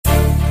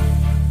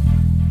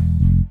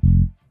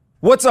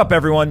What's up,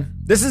 everyone?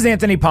 This is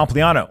Anthony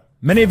Pompliano.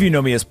 Many of you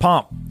know me as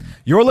Pomp.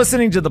 You're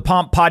listening to the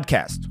Pomp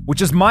Podcast,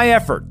 which is my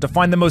effort to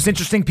find the most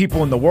interesting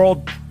people in the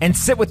world and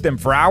sit with them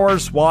for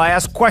hours while I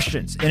ask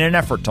questions in an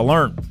effort to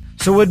learn.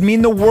 So it would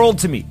mean the world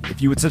to me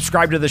if you would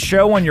subscribe to the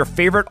show on your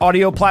favorite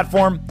audio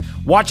platform,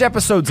 watch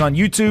episodes on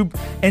YouTube,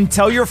 and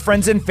tell your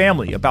friends and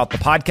family about the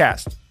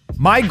podcast.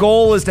 My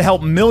goal is to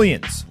help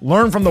millions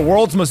learn from the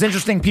world's most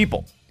interesting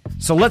people.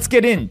 So let's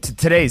get into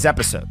today's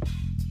episode.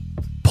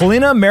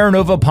 Polina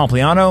Marinova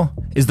Pompliano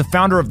is the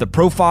founder of The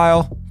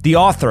Profile, the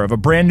author of a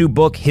brand new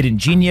book, Hidden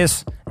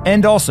Genius,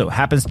 and also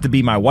happens to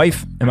be my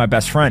wife and my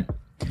best friend.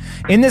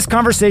 In this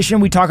conversation,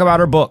 we talk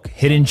about her book,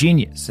 Hidden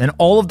Genius, and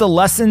all of the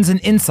lessons and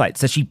insights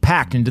that she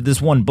packed into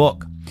this one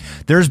book.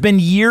 There's been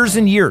years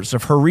and years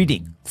of her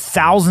reading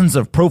thousands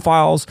of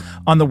profiles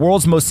on the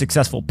world's most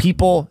successful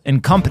people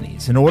and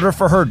companies in order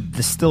for her to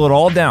distill it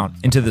all down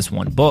into this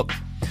one book.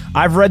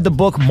 I've read the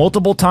book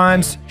multiple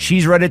times.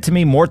 She's read it to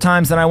me more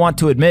times than I want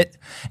to admit.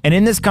 And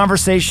in this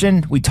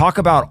conversation, we talk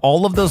about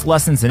all of those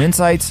lessons and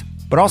insights,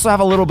 but also have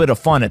a little bit of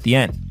fun at the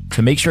end.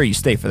 So make sure you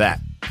stay for that.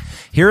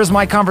 Here is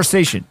my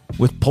conversation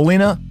with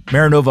Polina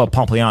Marinova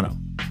Pompliano.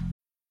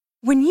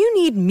 When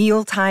you need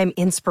mealtime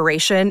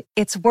inspiration,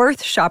 it's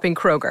worth shopping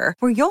Kroger,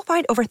 where you'll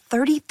find over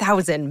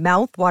 30,000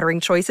 mouth-watering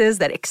choices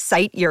that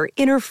excite your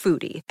inner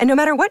foodie. And no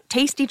matter what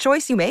tasty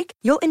choice you make,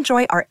 you'll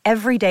enjoy our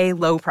everyday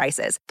low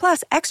prices,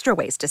 plus extra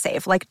ways to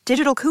save, like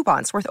digital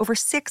coupons worth over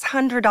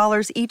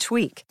 $600 each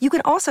week. You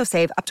can also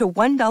save up to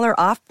 $1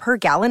 off per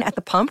gallon at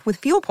the pump with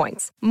fuel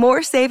points.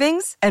 More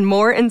savings and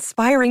more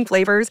inspiring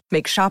flavors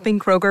make shopping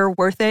Kroger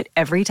worth it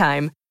every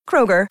time.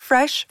 Kroger,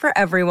 fresh for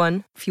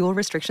everyone. Fuel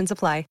restrictions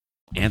apply.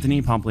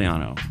 Anthony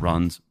Pompliano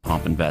runs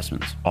Pomp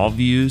Investments. All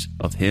views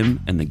of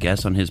him and the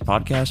guests on his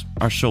podcast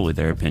are solely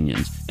their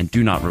opinions and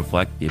do not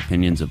reflect the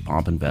opinions of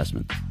Pomp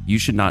Investments. You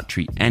should not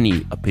treat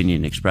any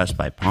opinion expressed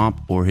by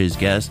Pomp or his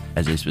guests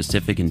as a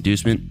specific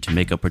inducement to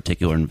make a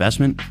particular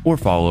investment or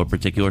follow a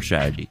particular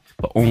strategy,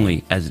 but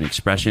only as an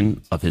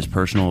expression of his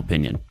personal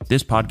opinion.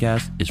 This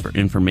podcast is for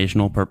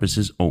informational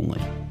purposes only.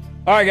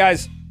 All right,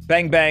 guys.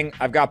 Bang, bang.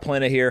 I've got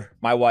Polina here,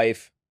 my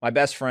wife, my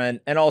best friend,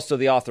 and also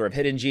the author of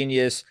Hidden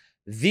Genius,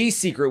 The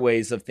Secret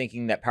Ways of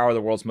Thinking That Power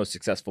the World's Most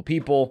Successful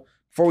People.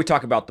 Before we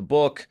talk about the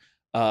book,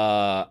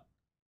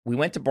 we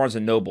went to Barnes &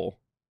 Noble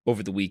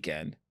over the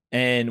weekend.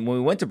 And when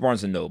we went to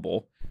Barnes &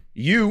 Noble,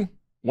 you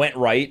went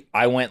right,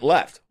 I went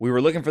left. We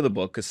were looking for the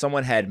book because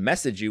someone had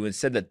messaged you and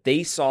said that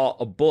they saw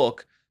a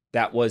book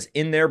that was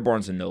in their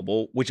Barnes &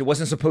 Noble, which it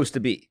wasn't supposed to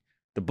be.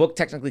 The book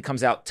technically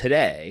comes out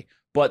today,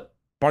 but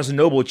Barnes &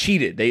 Noble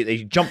cheated. They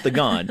jumped the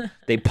gun.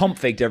 They pump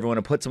faked everyone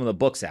and put some of the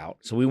books out.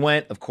 So we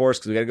went, of course,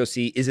 because we got to go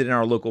see, is it in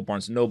our local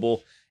Barnes &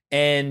 Noble?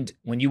 And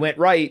when you went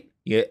right,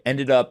 you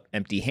ended up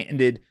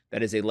empty-handed.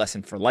 That is a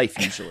lesson for life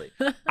usually.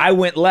 I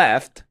went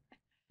left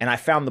and I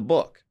found the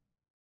book.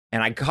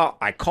 And I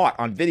caught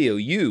on video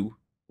you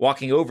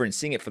walking over and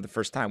seeing it for the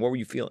first time. What were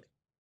you feeling?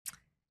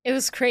 It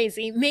was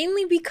crazy,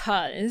 mainly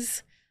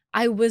because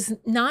I was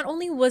not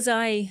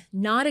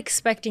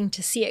expecting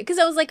to see it because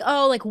I was like,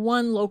 oh, like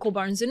one local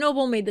Barnes &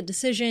 Noble made the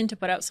decision to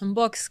put out some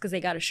books because they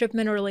got a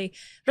shipment early.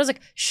 But I was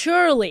like,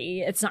 surely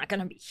it's not going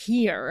to be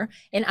here.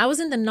 And I was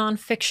in the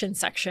nonfiction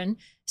section.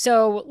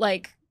 So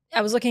like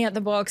I was looking at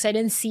the books. I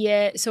didn't see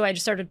it. So I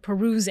just started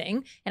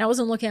perusing and I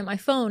wasn't looking at my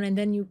phone. And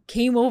then you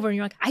came over and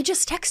you're like, I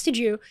just texted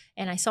you.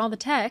 And I saw the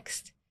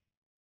text.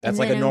 That's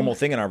like a normal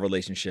thing in our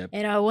relationship.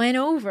 And I went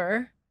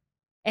over.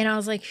 And I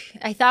was like,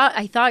 I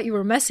thought you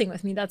were messing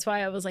with me. That's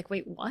why I was like,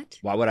 wait, what?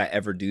 Why would I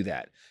ever do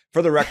that?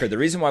 For the record, the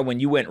reason why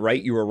when you went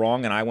right, you were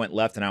wrong, and I went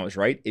left and I was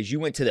right, is you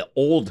went to the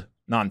old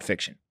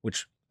nonfiction,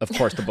 which of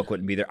course the book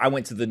wouldn't be there. I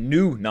went to the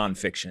new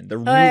nonfiction, the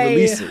new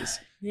releases,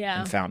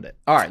 and found it.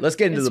 All right, let's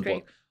get into the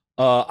book.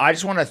 I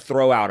just want to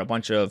throw out a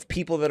bunch of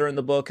people that are in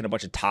the book and a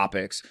bunch of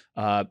topics.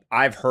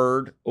 I've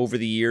heard over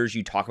the years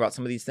you talk about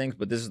some of these things,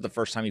 but this is the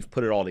first time you've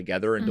put it all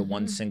together into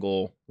one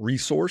single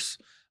resource.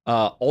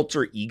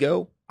 Alter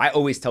ego. I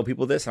always tell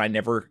people this, and I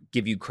never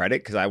give you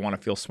credit because I want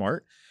to feel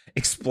smart.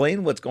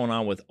 Explain what's going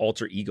on with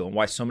alter ego and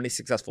why so many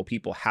successful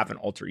people have an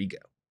alter ego.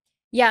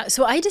 Yeah,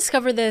 so I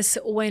discovered this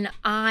when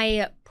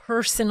I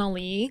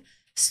personally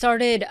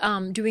started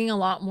doing a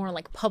lot more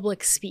like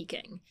public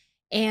speaking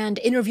and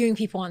interviewing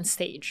people on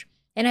stage.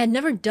 And I had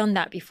never done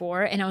that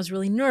before, and I was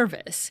really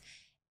nervous.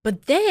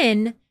 But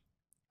then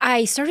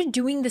I started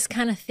doing this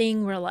kind of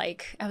thing where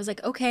like, I was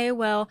like, okay,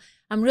 well,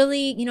 I'm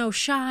really,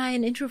 shy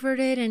and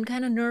introverted and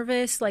kind of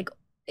nervous, like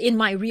in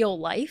my real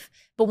life.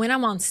 But when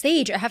I'm on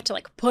stage, I have to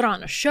like put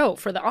on a show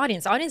for the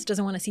audience. The audience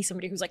doesn't want to see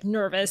somebody who's like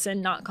nervous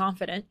and not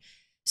confident.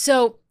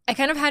 So I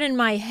kind of had in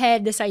my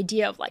head this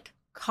idea of like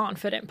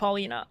confident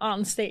Polina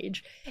on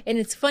stage. And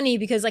it's funny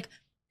because like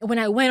when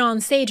I went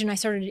on stage and I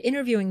started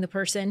interviewing the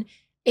person,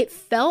 it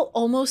felt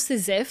almost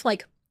as if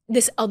like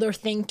this other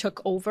thing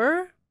took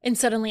over and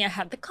suddenly I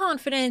had the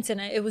confidence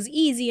and it was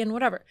easy and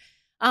whatever.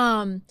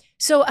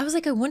 So I was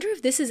like, I wonder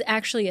if this is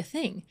actually a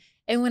thing.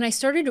 And when I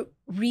started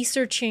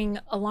researching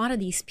a lot of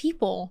these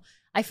people,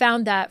 I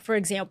found that, for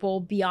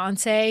example,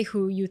 Beyonce,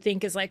 who you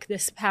think is like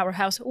this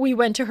powerhouse, we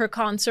went to her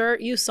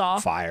concert. You saw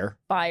Fire.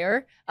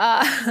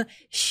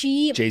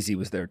 Jay-Z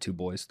was there too,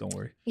 boys. Don't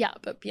worry. Yeah,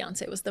 but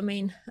Beyonce was the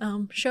main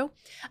show.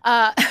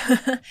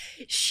 The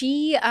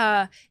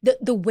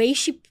way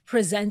she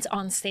presents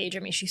on stage, I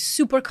mean, she's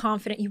super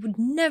confident. You would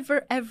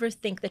never, ever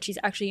think that she's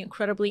actually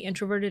incredibly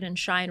introverted and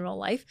shy in real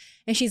life.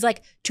 And she's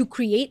like, to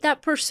create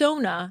that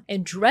persona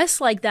and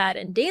dress like that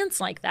and dance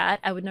like that,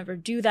 I would never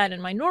do that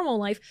in my normal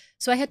life.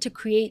 So I had to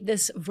create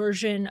this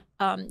version,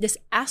 this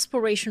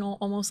aspirational,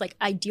 almost like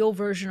ideal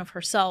version of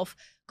herself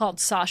called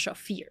Sasha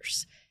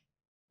Fierce.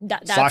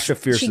 Sasha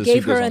Fierce. She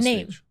gave her a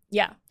name. Stage.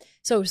 Yeah.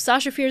 So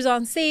Sasha Fierce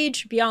on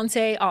stage,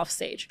 Beyonce off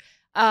stage.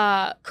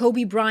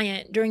 Kobe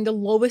Bryant, during the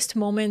lowest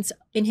moments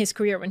in his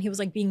career, when he was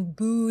like being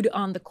booed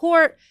on the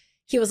court,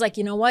 he was like,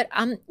 you know what?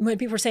 When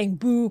people were saying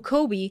boo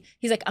Kobe,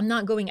 he's like, I'm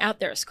not going out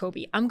there as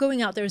Kobe. I'm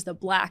going out there as the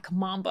Black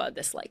Mamba,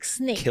 this like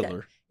snake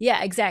killer.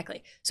 Yeah,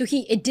 exactly. So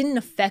it didn't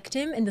affect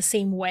him in the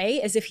same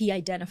way as if he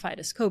identified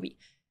as Kobe.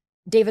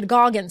 David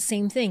Goggins,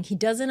 same thing. He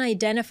doesn't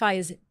identify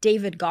as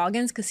David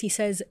Goggins because he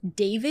says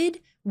David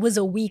was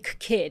a weak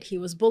kid. He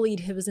was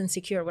bullied. He was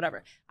insecure,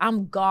 whatever.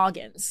 I'm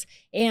Goggins.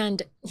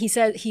 And he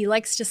said he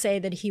likes to say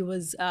that he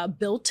was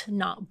built,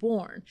 not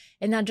born.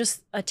 And that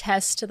just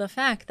attests to the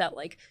fact that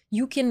like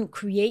you can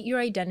create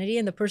your identity,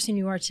 and the person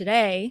you are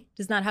today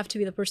does not have to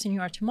be the person you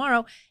are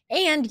tomorrow.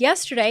 And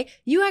yesterday,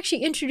 you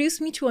actually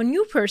introduced me to a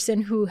new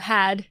person who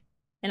had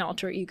an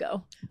alter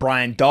ego.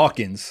 Brian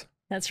Dawkins.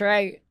 That's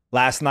right.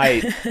 Last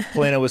night,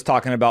 Polina was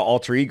talking about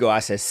alter ego. I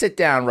said, sit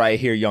down right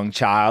here, young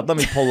child. Let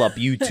me pull up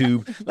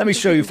YouTube. Let me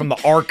show you from the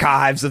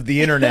archives of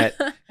the internet.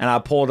 And I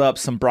pulled up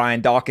some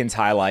Brian Dawkins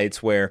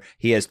highlights where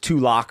he has 2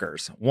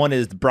 lockers. One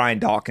is the Brian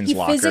Dawkins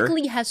locker. He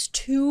physically has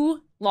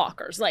 2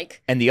 lockers.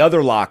 And the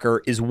other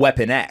locker is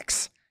Weapon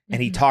X. And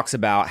he talks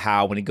about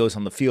how when he goes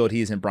on the field,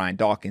 he isn't Brian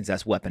Dawkins.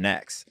 That's Weapon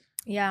X.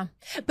 Yeah.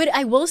 But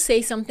I will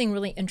say something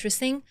really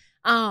interesting.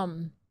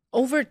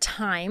 Over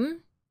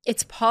time,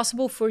 it's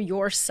possible for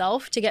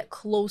yourself to get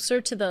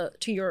closer to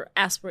your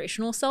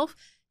aspirational self,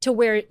 to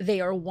where they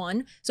are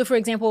one. So for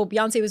example,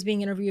 Beyonce was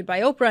being interviewed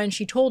by Oprah, and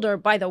she told her,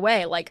 by the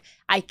way, like,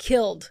 I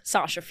killed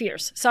Sasha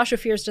Fierce. Sasha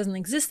Fierce doesn't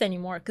exist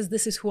anymore because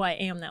this is who I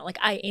am now. Like,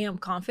 I am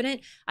confident.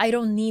 I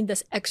don't need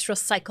this extra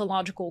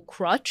psychological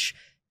crutch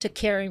to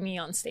carry me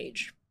on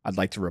stage. I'd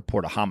like to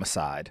report a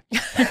homicide.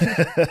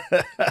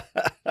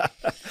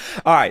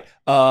 All right.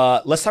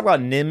 Let's talk about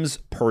Nims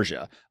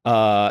Persia.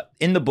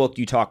 In the book,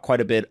 you talk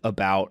quite a bit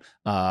about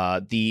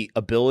the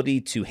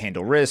ability to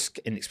handle risk,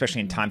 and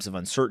especially in times of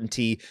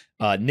uncertainty.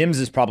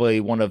 Nims is probably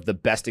one of the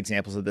best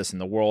examples of this in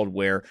the world,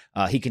 where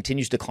he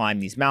continues to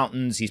climb these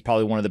mountains. He's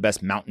probably one of the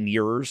best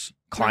mountaineers,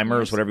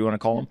 climbers, whatever you want to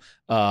call him,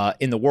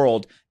 in the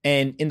world.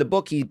 And in the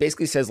book, he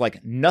basically says,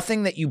 like,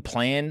 nothing that you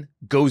plan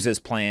goes as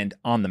planned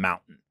on the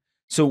mountain.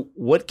 So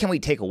what can we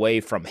take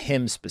away from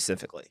him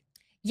specifically?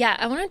 Yeah,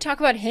 I want to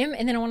talk about him,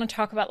 and then I want to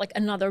talk about like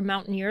another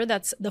mountaineer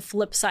that's the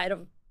flip side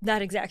of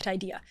that exact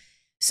idea.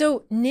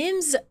 So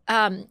Nims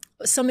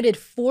summited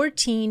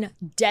 14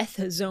 death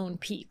zone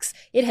peaks.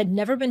 It had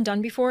never been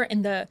done before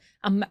in the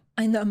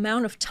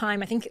amount of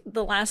time. I think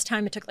the last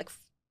time it took like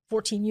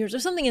 14 years or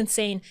something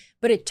insane,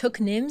 but it took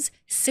Nims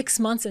 6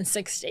 months and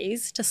 6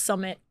 days to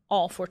summit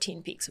all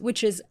 14 peaks,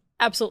 which is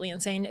absolutely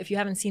insane. If you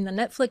haven't seen the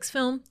Netflix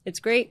film, it's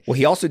great. Well,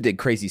 he also did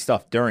crazy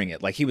stuff during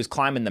it. Like, he was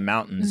climbing the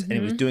mountains and he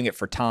was doing it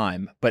for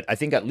time. But I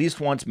think at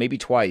least once, maybe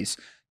twice,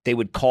 they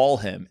would call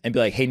him and be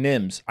like, hey,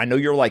 Nims, I know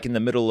you're like in the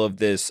middle of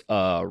this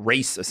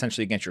race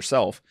essentially against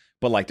yourself,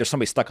 but like there's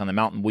somebody stuck on the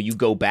mountain. Will you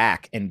go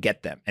back and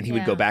get them? And he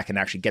would go back and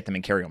actually get them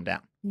and carry them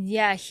down.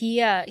 Yeah,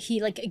 he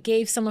like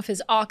gave some of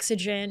his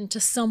oxygen to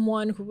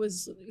someone who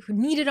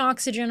needed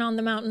oxygen on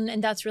the mountain,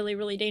 and that's really,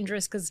 really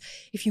dangerous because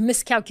if you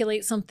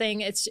miscalculate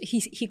something,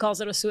 he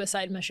calls it a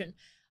suicide mission.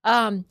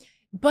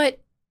 But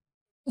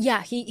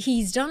yeah,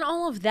 he's done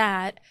all of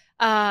that.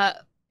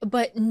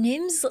 But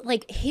Nims,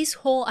 like, his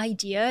whole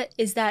idea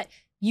is that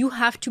you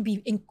have to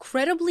be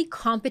incredibly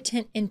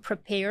competent and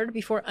prepared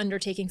before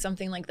undertaking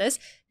something like this,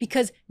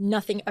 because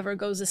nothing ever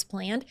goes as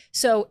planned.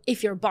 So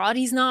if your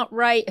body's not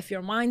right, if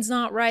your mind's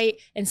not right,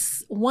 and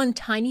one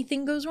tiny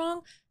thing goes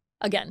wrong,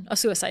 again, a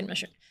suicide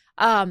mission.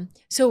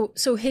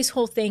 So his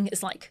whole thing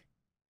is like,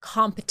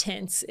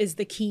 competence is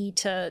the key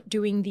to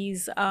doing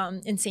these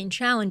insane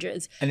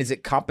challenges. And is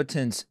it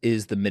competence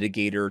is the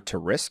mitigator to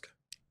risk?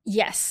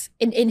 Yes,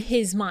 in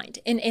his mind.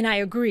 And I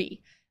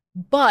agree.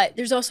 But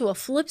there's also a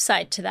flip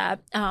side to that.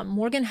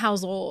 Morgan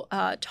Housel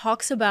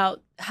talks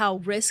about how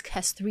risk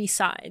has 3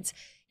 sides.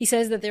 He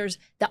says that there's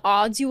the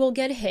odds you will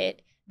get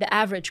hit, the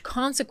average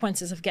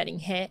consequences of getting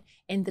hit,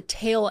 and the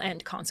tail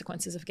end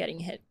consequences of getting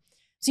hit.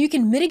 So you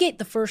can mitigate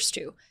the first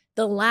 2.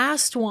 The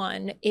last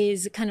one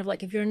is kind of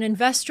like, if you're an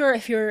investor,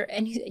 if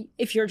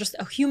you're just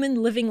a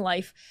human living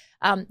life,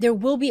 there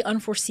will be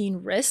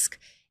unforeseen risk.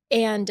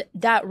 And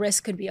that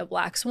risk could be a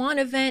black swan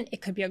event.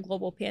 It could be a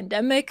global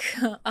pandemic.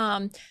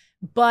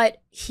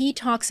 But he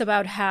talks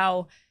about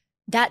how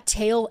that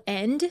tail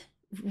end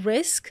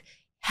risk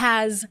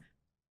has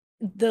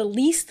the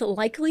least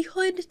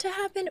likelihood to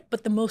happen,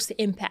 but the most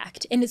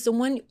impact. And it's the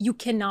one you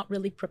cannot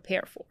really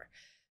prepare for.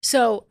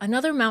 So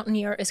another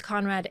mountaineer is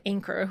Conrad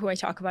Anker, who I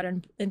talk about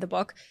in the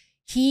book.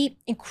 He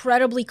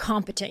incredibly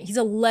competent. He's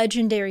a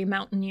legendary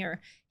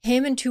mountaineer.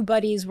 Him and two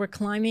buddies were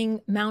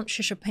climbing Mount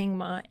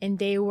Shishapangma, and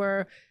they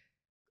were,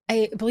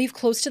 I believe,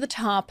 close to the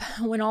top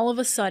when all of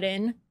a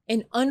sudden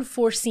an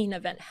unforeseen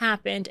event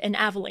happened. An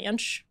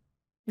avalanche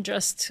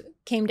just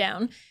came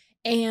down,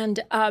 and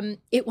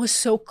it was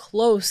so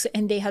close,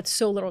 and they had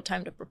so little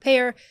time to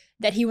prepare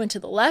that he went to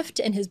the left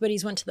and his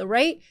buddies went to the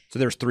right. So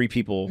there's three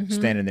people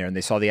standing there, and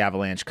they saw the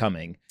avalanche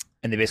coming,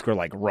 and they basically were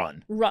like,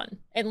 run,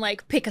 and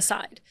like pick a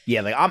side. Yeah,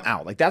 like I'm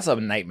out. Like that's a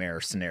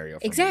nightmare scenario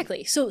for exactly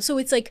me. So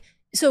it's like,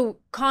 so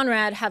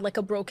Conrad had like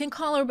a broken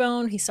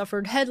collarbone, he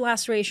suffered head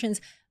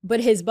lacerations, but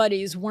his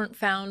buddies weren't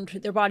found,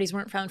 their bodies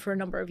weren't found for a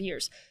number of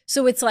years.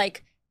 So it's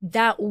like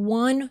that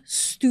one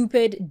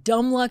stupid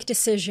dumb luck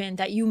decision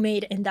that you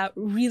made in that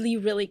really,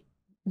 really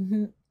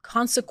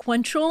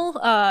consequential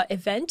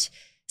event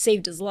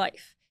saved his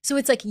life. So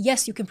it's like,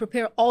 yes, you can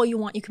prepare all you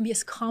want. You can be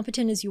as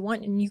competent as you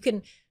want, and you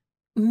can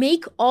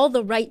make all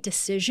the right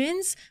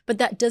decisions, but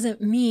that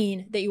doesn't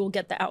mean that you will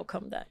get the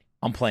outcome that.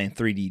 I'm playing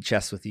 3D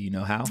chess with you. You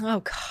know how? Oh,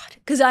 God.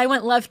 Because I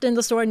went left in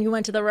the store and you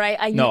went to the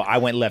right. No, I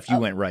went left. You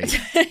went right.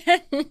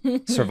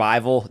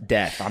 Survival,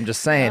 death. I'm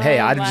just saying, hey,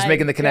 I'm just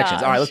making the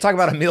connections. Gosh. All right, let's talk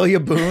about Amelia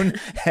Boone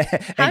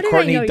and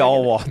Courtney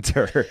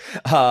Dahlwalter.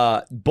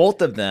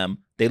 Both of them,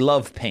 they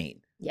love pain.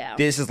 Yeah.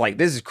 This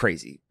is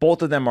crazy.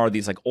 Both of them are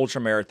these like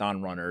ultra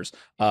marathon runners.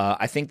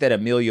 I think that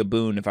Amelia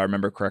Boone, if I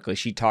remember correctly,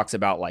 she talks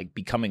about like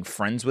becoming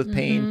friends with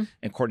pain,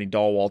 and Courtney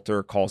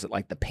Dahlwalter calls it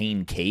like the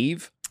pain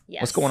cave.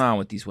 Yes. What's going on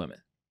with these women?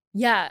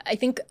 Yeah, I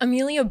think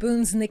Amelia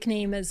Boone's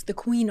nickname is the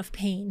Queen of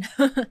Pain.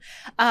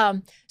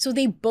 So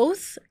they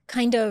both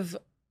kind of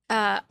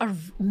are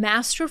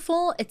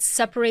masterful at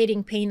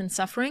separating pain and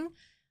suffering,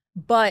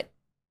 but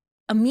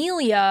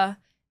Amelia,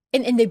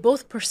 and they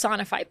both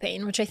personify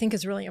pain, which I think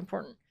is really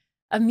important.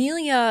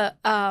 Amelia,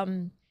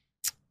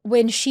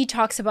 when she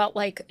talks about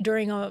like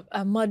during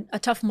a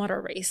tough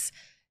mudder race,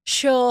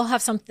 she'll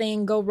have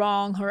something go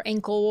wrong, her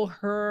ankle,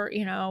 her,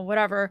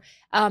 whatever.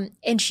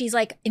 And she's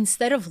like,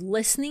 instead of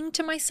listening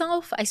to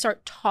myself, I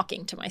start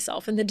talking to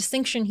myself. And the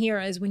distinction here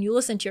is when you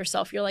listen to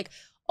yourself, you're like,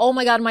 oh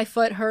my God, my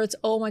foot hurts.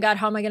 Oh my God,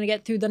 how am I going to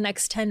get through the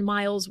next 10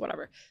 miles,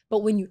 whatever. But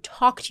when you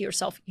talk to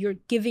yourself, you're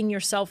giving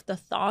yourself the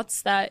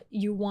thoughts that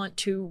you want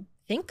to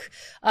think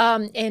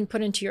and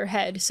put into your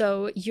head.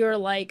 So you're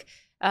like,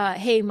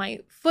 hey, my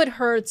foot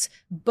hurts,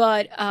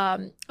 but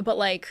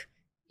like,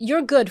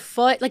 you're good,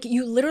 foot. Like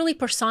you literally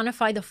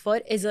personify the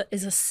foot as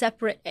a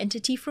separate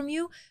entity from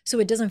you, so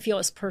it doesn't feel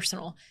as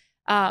personal.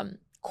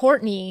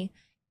 Courtney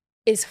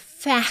is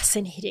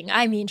fascinating.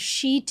 I mean,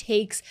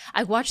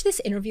 I watched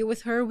this interview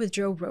with her with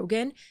Joe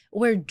Rogan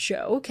where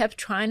Joe kept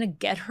trying to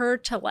get her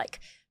to like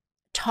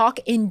talk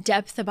in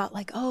depth about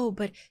like, oh,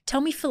 but tell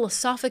me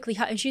philosophically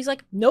how, and she's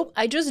like, nope,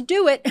 I just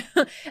do it.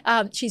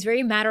 She's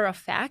very matter of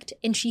fact,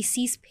 and she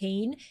sees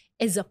pain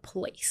as a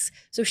place.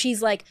 So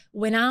she's like,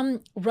 when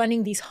I'm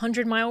running these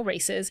 100-mile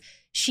races,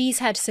 she's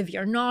had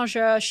severe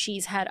nausea,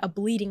 she's had a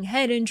bleeding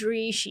head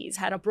injury, she's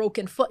had a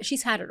broken foot,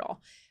 she's had it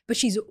all, but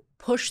she's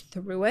pushed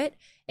through it.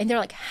 And they're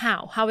like,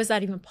 how is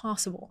that even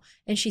possible?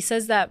 And she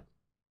says that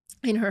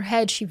in her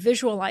head, she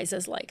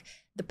visualizes like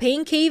the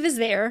pain cave is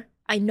there.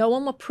 I know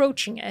I'm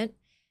approaching it.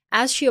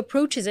 As she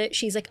approaches it,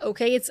 she's like,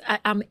 okay,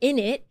 I'm in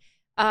it.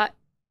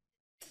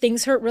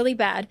 Things hurt really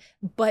bad.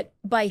 But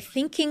by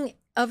thinking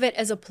of it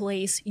as a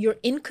place, you're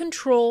in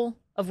control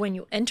of when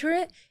you enter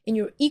it, and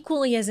you're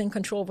equally as in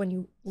control of when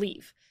you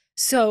leave.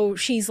 So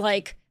she's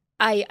like,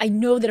 I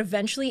know that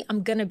eventually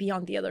I'm going to be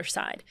on the other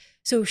side.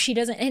 So she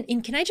doesn't,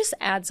 and can I just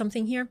add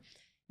something here?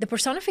 The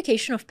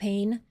personification of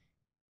pain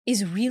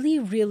is really,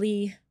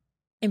 really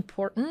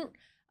important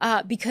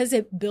because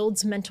it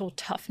builds mental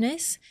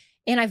toughness.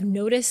 And I've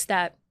noticed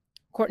that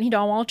Courtney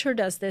Dahlwalter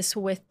does this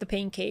with the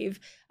pain cave.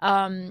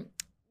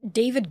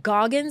 David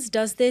Goggins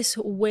does this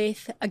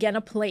with, again,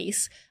 a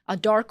place, a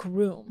dark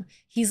room.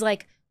 He's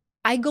like,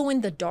 I go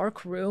in the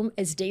dark room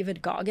as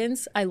David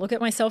Goggins. I look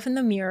at myself in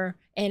the mirror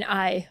and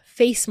I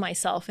face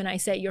myself and I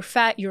say, you're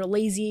fat, you're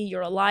lazy,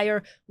 you're a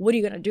liar. What are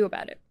you going to do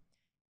about it?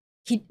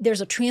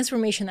 There's a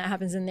transformation that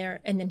happens in there,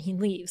 and then he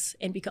leaves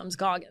and becomes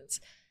Goggins.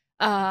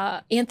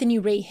 Anthony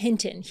Ray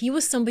Hinton, he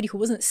was somebody who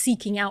wasn't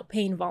seeking out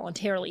pain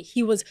voluntarily.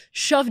 He was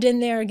shoved in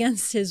there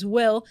against his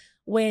will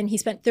when he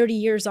spent 30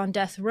 years on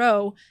death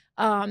row.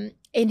 And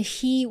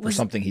he was... For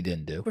something he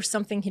didn't do. For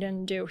something he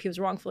didn't do. He was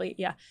wrongfully,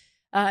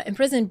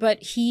 imprisoned.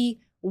 But he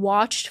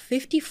watched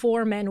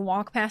 54 men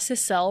walk past his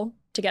cell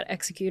to get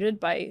executed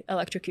by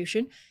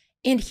electrocution.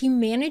 And he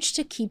managed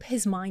to keep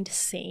his mind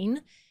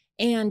sane.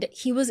 And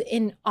he was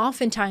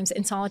oftentimes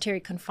in solitary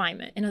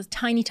confinement in a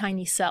tiny,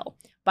 tiny cell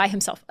by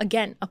himself.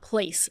 Again, a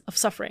place of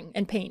suffering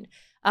and pain.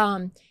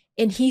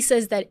 And he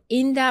says that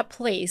in that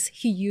place,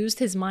 he used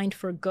his mind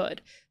for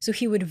good. So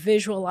he would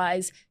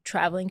visualize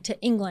traveling to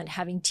England,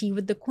 having tea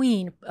with the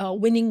Queen,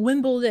 winning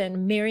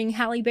Wimbledon, marrying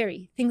Halle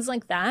Berry, things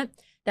like that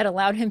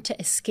allowed him to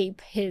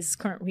escape his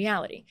current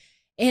reality.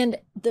 And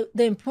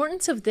the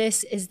importance of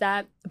this is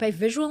that by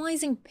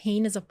visualizing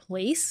pain as a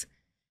place,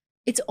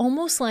 it's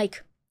almost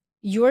like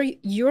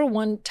you're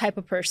one type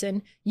of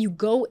person. You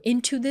go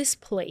into this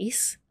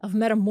place of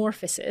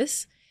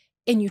metamorphosis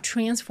and you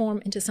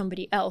transform into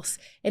somebody else.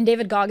 And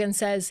David Goggins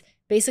says,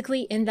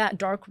 basically in that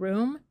dark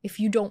room, if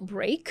you don't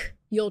break,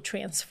 you'll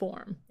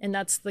transform. And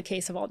that's the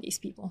case of all these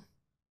people.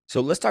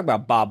 So let's talk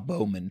about Bob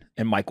Bowman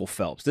and Michael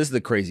Phelps. This is the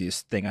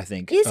craziest thing, I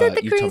think. Is it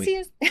the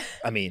craziest?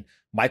 I mean,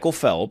 Michael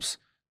Phelps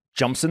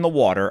jumps in the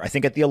water, I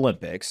think at the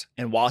Olympics.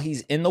 And while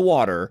he's in the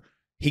water,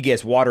 he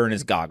gets water in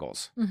his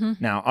goggles. Mm-hmm.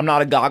 Now, I'm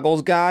not a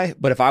goggles guy,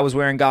 but if I was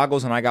wearing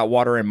goggles and I got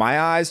water in my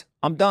eyes,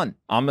 I'm done.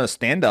 I'm going to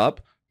stand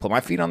up, put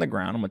my feet on the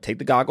ground. I'm going to take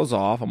the goggles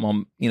off. I'm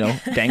going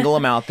to, dangle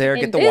them out there,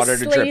 get the water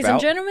to drip out. Ladies and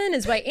gentlemen,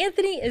 is why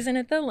Anthony isn't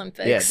at the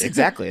Olympics. Yeah,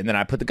 exactly. And then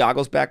I put the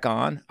goggles back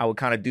on. I would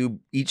kind of do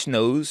each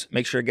nose,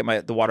 make sure I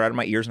get the water out of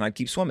my ears, and I'd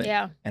keep swimming.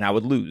 Yeah. And I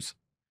would lose.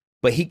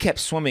 But he kept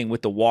swimming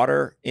with the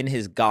water in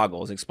his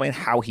goggles. Explain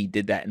how he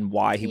did that and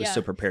why he was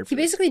so prepared for this.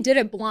 He basically did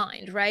it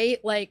blind, right?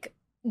 Like,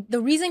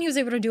 the reason he was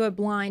able to do it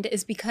blind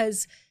is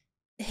because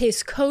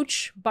his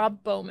coach,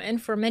 Bob Bowman,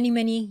 for many,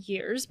 many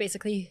years,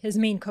 basically his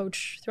main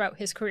coach throughout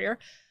his career,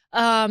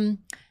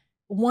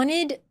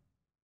 wanted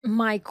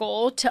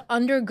Michael to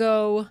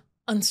undergo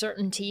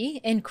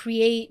uncertainty and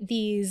create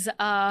these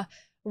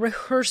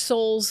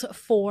rehearsals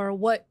for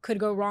what could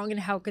go wrong and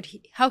how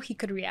he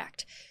could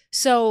react.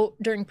 So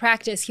during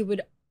practice, he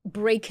would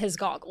break his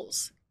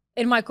goggles.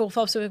 And Michael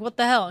Phelps was like, what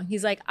the hell? And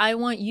he's like, I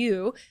want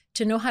you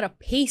to know how to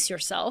pace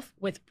yourself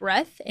with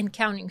breath and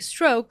counting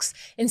strokes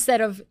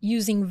instead of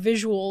using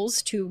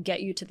visuals to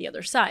get you to the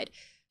other side.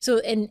 So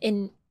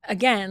in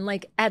again,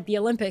 like at the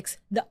Olympics,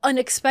 the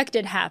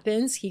unexpected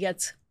happens. He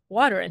gets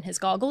water in his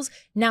goggles.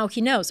 Now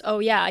he knows, oh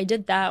yeah, I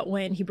did that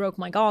when he broke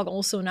my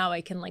goggles. So now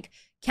I can like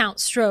count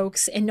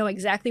strokes and know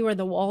exactly where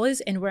the wall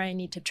is and where I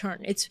need to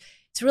turn. It's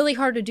really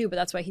hard to do, but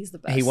that's why he's the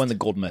best. He won the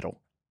gold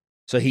medal.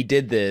 So he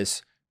did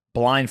this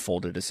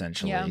blindfolded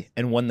essentially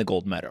and won the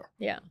gold medal.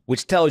 Yeah.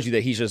 Which tells you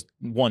that he's just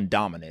one,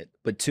 dominant,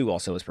 but two,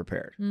 also is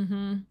prepared.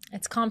 Mm-hmm.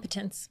 It's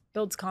competence,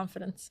 builds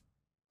confidence.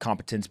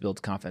 Competence builds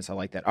confidence. I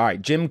like that. All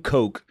right. Jim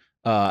Cook.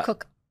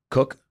 Cook,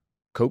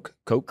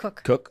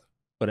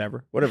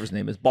 whatever his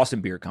name is,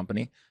 Boston Beer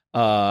Company.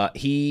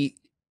 He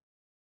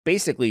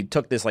basically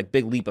took this like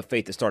big leap of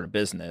faith to start a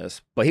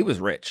business, but he was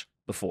rich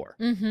before.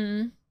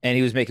 Mm-hmm. And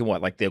he was making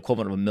what, like the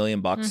equivalent of $1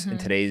 million in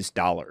today's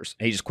dollars.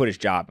 And he just quit his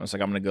job. I was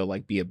like, I'm going to go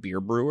like be a beer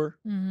brewer.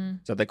 Mm-hmm.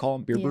 Is that what they call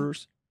them? Beer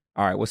brewers?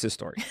 All right. What's his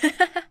story?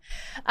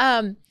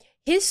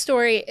 His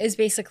story is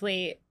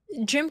basically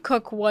Jim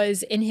Cook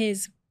was in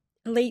his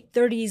late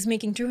 30s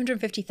making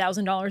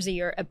 $250,000 a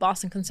year at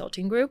Boston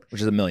Consulting Group.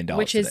 Which is $1 million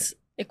Which today. Is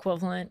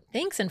equivalent.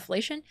 Thanks,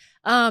 inflation.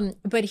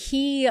 But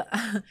he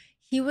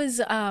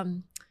was,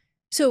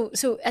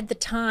 so at the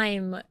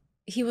time,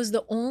 he was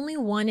the only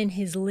one in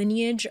his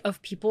lineage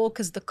of people,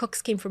 because the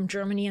Cooks came from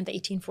Germany in the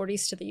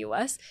 1840s to the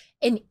US,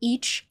 and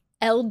each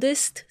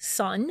eldest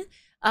son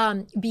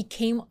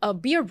became a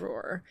beer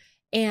brewer.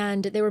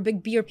 And they were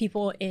big beer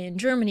people in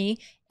Germany.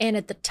 And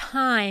at the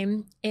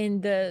time,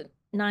 in the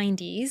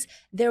 90s,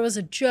 there was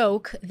a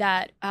joke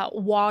that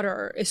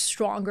water is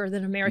stronger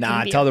than American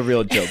beer. Tell the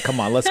real joke.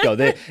 Come on, let's go.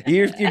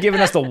 You're giving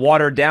us the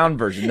watered down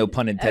version, no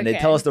pun intended.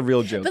 Okay. Tell us the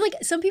real joke. But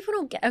like some people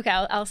don't get. Okay,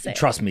 I'll say.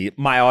 Trust me,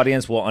 my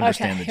audience will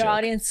understand the joke. Your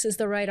audience is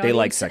the right audience. They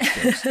like sex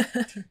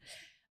jokes.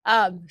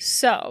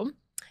 So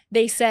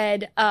they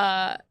said.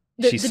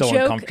 She's so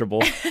joke,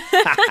 uncomfortable.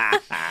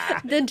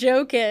 The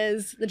joke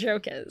is.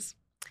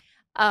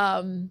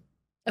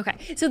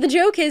 Okay, so the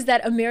joke is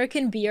that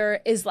American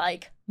beer is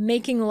like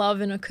making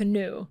love in a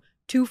canoe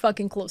too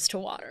fucking close to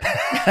water.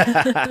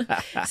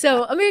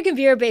 So American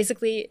beer,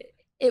 basically,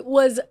 it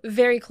was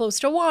very close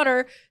to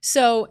water,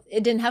 so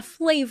it didn't have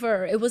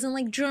flavor. It wasn't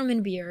like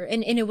German beer,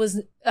 and it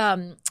was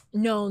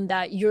known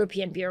that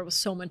European beer was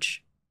so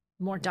much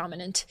more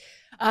dominant.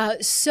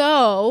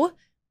 So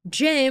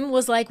Jim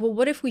was like, well,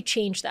 what if we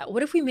change that?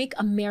 What if we make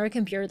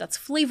American beer that's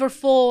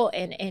flavorful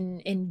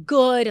and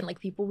good, and like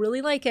people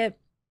really like it?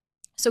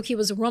 So he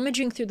was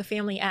rummaging through the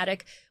family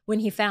attic when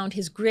he found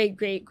his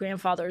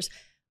great-great-grandfather's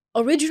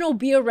original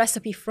beer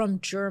recipe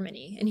from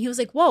Germany. And he was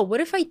like, whoa,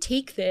 what if I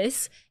take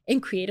this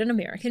and create an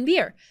American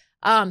beer?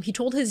 He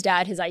told his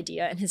dad his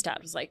idea, and his dad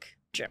was like,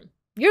 Jim,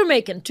 you're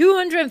making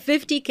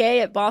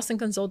 $250K at Boston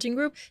Consulting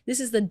Group. This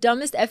is the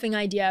dumbest effing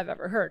idea I've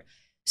ever heard.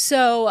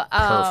 So,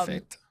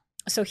 perfect.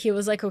 So he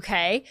was like,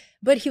 okay.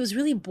 But he was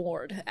really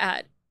bored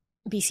at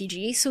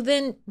BCG. So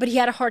then, but he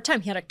had a hard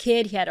time. He had a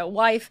kid, he had a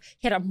wife,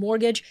 he had a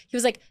mortgage. He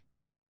was like,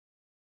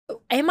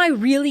 am I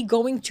really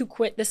going to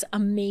quit this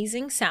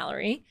amazing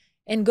salary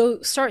and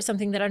go start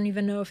something that I don't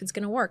even know if it's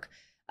going to work?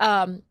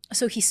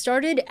 So he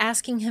started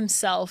asking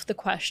himself the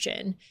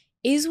question,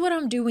 is what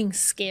I'm doing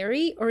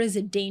scary or is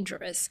it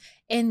dangerous?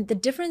 And the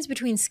difference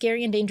between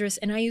scary and dangerous,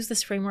 and I use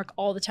this framework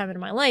all the time in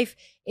my life,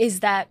 is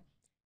that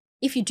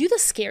if you do the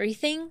scary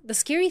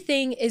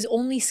thing is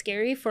only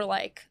scary for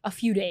like a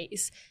few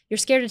days. You're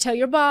scared to tell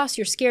your boss.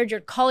 You're scared your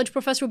college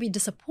professor will be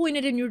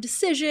disappointed in your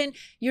decision.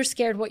 You're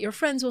scared what your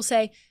friends will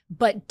say.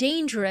 But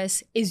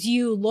dangerous is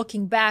you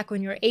looking back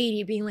when you're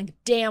 80 being like,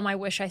 damn, I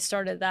wish I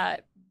started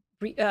that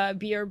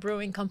beer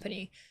brewing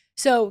company.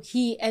 So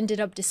he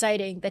ended up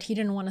deciding that he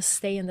didn't want to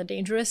stay in the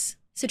dangerous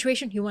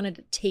situation. He wanted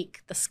to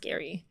take the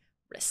scary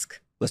risk.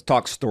 Let's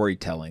talk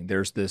storytelling.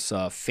 There's this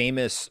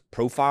famous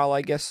profile,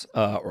 I guess,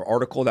 or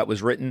article that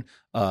was written.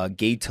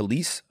 Gay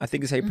Talese, I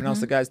think is how you pronounce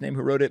the guy's name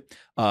who wrote it.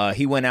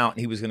 He went out and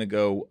he was going to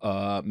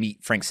go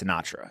meet Frank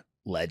Sinatra,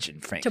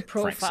 legend Frank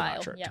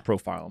Sinatra, to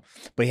profile him.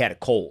 But he had a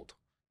cold.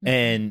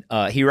 And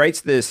he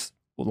writes this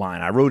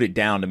line. I wrote it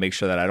down to make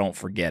sure that I don't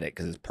forget it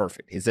because it's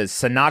perfect. He says,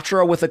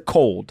 Sinatra with a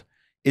cold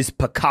is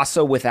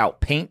Picasso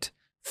without paint,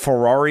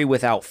 Ferrari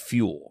without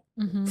fuel.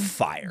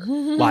 Fire.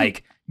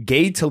 Like,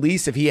 Gay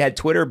Talese, if he had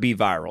Twitter, be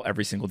viral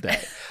every single day.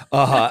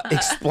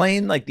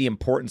 Explain like the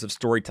importance of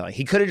storytelling.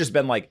 He could have just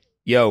been like,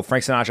 yo,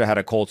 Frank Sinatra had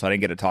a cold, so I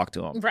didn't get to talk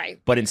to him. Right.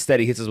 But instead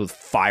he hits us with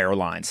fire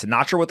lines.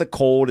 Sinatra with a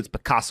cold, it's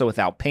Picasso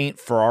without paint,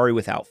 Ferrari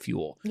without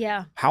fuel.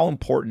 Yeah. How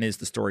important is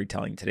the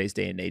storytelling in today's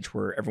day and age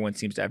where everyone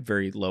seems to have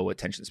very low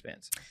attention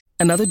spans?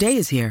 Another day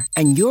is here,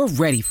 and you're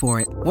ready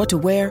for it. What to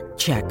wear?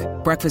 Check.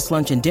 Breakfast,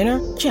 lunch, and dinner?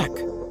 Check.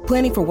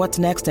 Planning for what's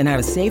next and how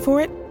to save for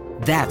it?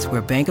 That's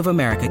where Bank of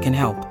America can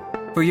help.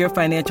 For your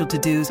financial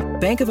to-dos,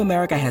 Bank of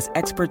America has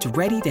experts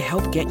ready to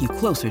help get you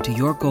closer to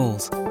your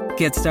goals.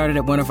 Get started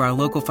at one of our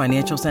local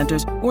financial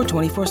centers or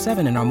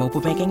 24/7 in our mobile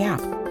banking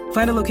app.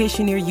 Find a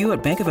location near you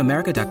at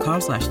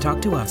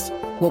bankofamerica.com/talktous.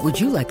 What would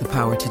you like the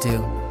power to do?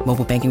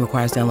 Mobile banking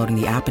requires downloading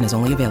the app and is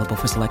only available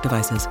for select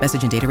devices.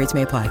 Message and data rates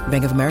may apply.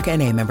 Bank of America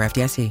NA, member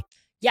FDIC.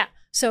 Yeah.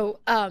 So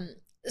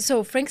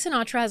Frank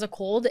Sinatra has a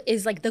cold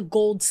is like the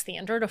gold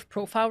standard of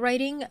profile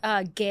writing.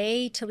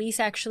 Gay Talese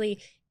actually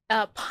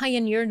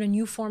pioneered a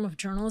new form of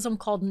journalism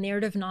called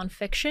narrative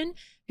nonfiction.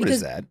 What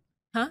is that?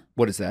 Huh?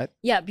 What is that?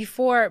 Yeah,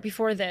 before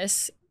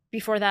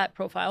that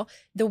profile,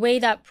 the way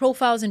that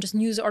profiles and just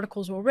news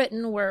articles were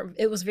written, where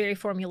it was very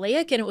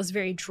formulaic and it was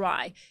very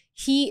dry.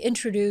 He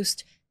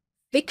introduced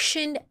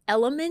fiction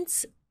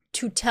elements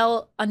to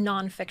tell a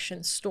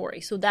nonfiction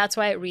story. So that's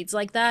why it reads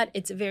like that.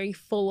 It's very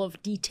full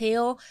of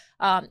detail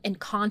and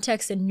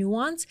context and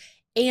nuance.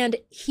 And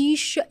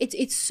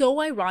it's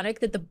so ironic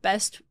that the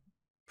best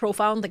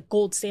profile and the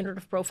gold standard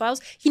of profiles,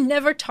 he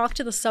never talked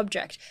to the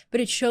subject, but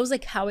it shows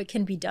like how it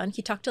can be done.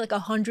 He talked to like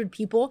 100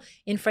 people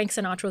in Frank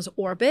Sinatra's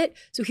orbit,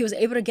 so he was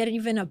able to get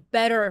even a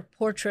better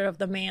portrait of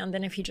the man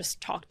than if he just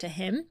talked to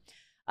him.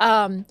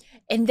 And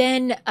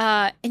then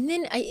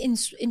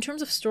in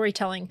terms of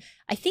storytelling,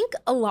 I think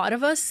a lot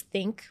of us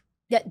think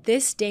that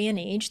this day and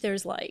age,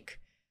 there's like,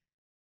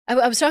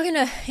 I was talking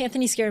to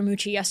Anthony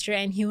Scaramucci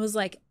yesterday, and he was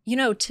like,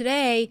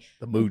 today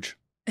the mooch.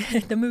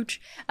 The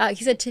mooch.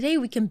 He said, today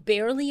we can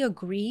barely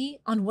agree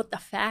on what the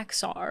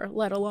facts are,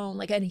 let alone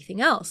like anything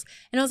else.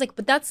 And I was like,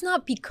 but that's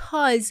not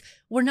because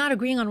we're not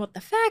agreeing on what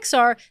the facts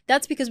are.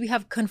 That's because we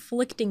have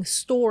conflicting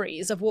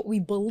stories of what we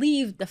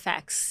believe the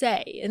facts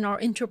say in our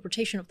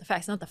interpretation of the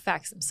facts, not the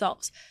facts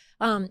themselves.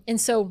 And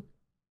so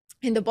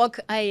in the book,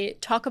 I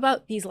talk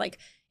about these like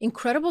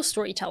incredible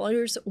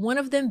storytellers, one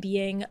of them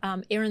being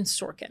Aaron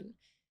Sorkin.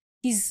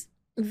 He's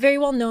very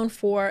well known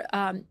for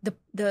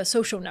the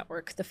Social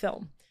Network, the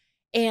film,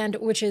 and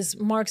which is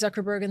Mark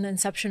Zuckerberg and the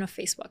inception of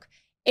Facebook.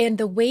 And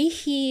the way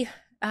he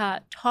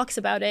talks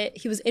about it,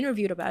 he was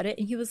interviewed about it,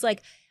 and he was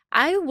like,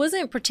 I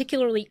wasn't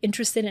particularly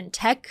interested in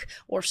tech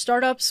or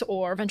startups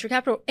or venture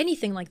capital or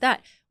anything like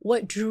that.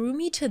 What drew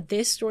me to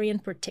this story in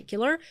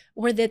particular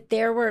were that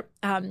there were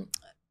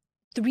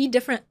two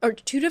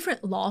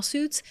different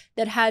lawsuits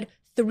that had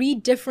 3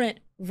 different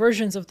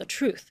versions of the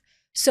truth.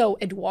 So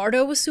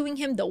Eduardo was suing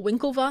him, the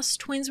Winklevoss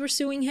twins were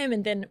suing him,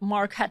 and then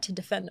Mark had to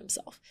defend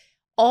himself.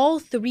 All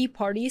 3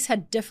 parties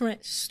had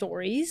different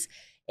stories.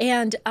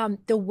 And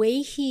the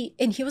way he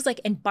was like,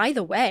 and by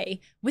the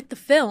way, with the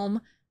film,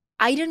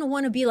 I didn't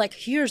want to be like,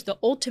 here's the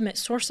ultimate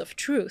source of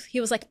truth. He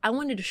was like, I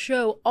wanted to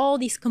show all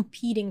these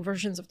competing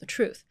versions of the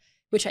truth,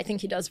 which I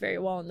think he does very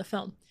well in the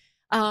film.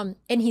 And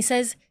he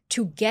says,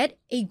 to get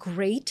a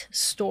great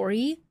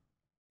story,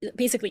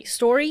 basically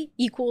story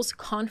equals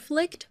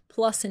conflict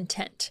plus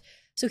intent.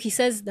 So he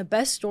says the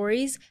best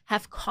stories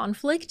have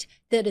conflict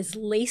that is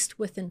laced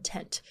with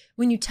intent.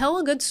 When you tell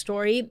a good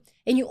story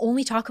and you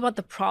only talk about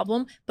the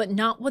problem, but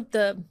not what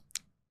the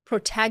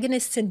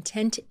protagonist's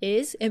intent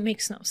is, it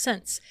makes no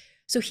sense.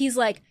 So he's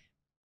like,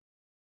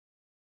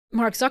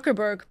 Mark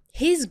Zuckerberg,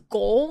 his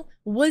goal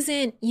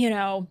wasn't,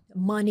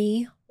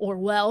 money or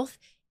wealth.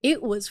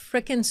 It was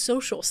frickin'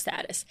 social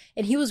status.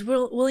 And he was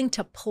willing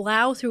to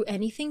plow through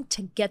anything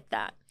to get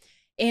that.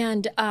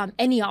 And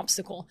any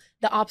obstacle,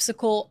 the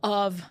obstacle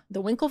of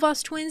the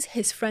Winklevoss twins,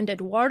 his friend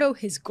Eduardo,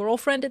 his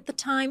girlfriend at the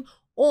time,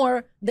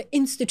 or the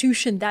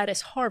institution that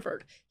is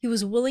Harvard. He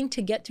was willing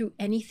to get through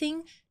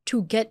anything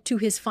to get to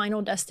his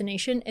final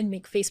destination and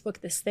make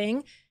Facebook this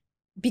thing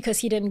because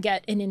he didn't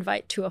get an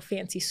invite to a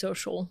fancy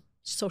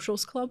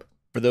socials club.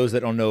 For those that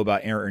don't know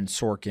about Aaron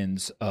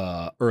Sorkin's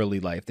early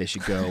life, they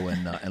should go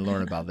and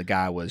learn about. The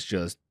guy was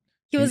just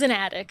He was an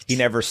addict. He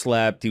never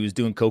slept. He was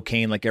doing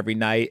cocaine like every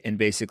night, and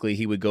basically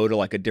he would go to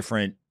like a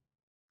different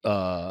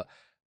like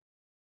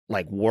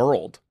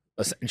world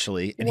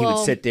essentially, and he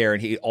would sit there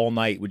and he all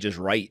night would just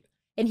write.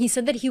 And he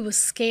said that he was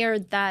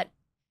scared that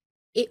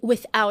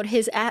without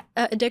his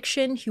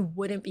addiction, he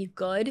wouldn't be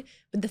good.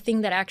 But the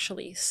thing that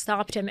actually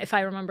stopped him, if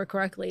I remember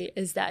correctly,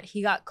 is that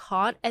he got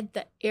caught at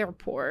the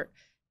airport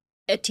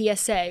at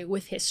TSA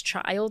with his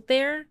child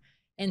there.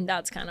 And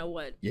that's kind of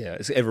what... Yeah,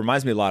 it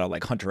reminds me a lot of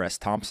like Hunter S.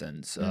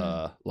 Thompson's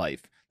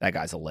life. That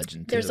guy's a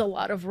legend too. There's a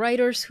lot of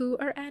writers who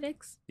are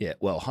addicts. Yeah,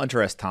 well,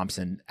 Hunter S.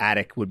 Thompson,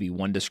 addict would be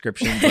one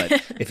description. But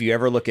if you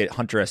ever look at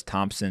Hunter S.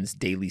 Thompson's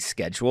daily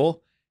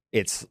schedule,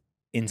 it's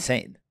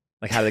insane.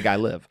 Like, how did the guy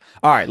live?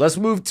 All right, let's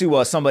move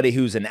to somebody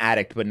who's an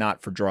addict, but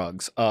not for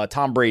drugs.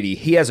 Tom Brady,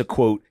 he has a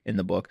quote in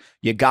the book.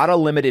 You got to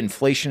limit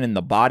inflation in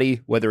the body,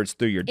 whether it's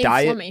through your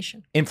diet.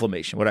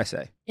 Inflammation. What'd I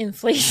say?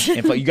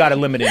 Inflation. You got to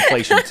limit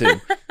inflation,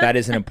 too. That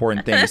is an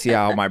important thing. You see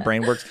how my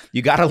brain works?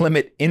 You got to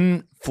limit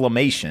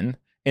inflammation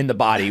in the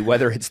body,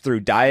 whether it's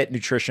through diet,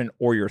 nutrition,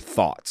 or your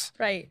thoughts.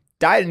 Right.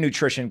 Diet and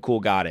nutrition, cool,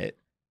 got it.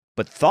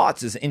 But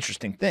thoughts is an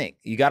interesting thing.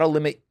 You got to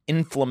limit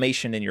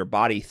inflammation in your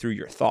body through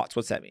your thoughts.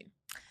 What's that mean?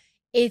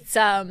 It's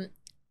I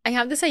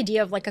have this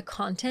idea of like a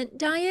content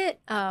diet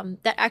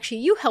that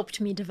actually you helped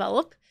me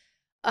develop.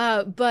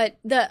 But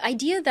the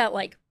idea that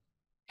like,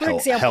 for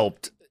example,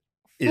 helped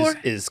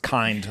is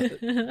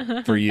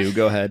kind for you.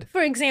 Go ahead.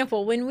 For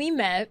example, when we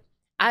met,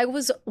 I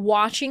was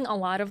watching a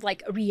lot of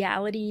like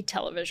reality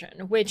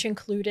television, which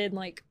included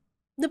like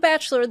The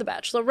Bachelor, The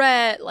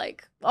Bachelorette,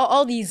 like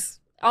all these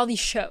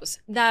shows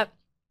that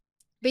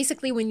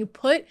basically when you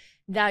put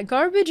that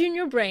garbage in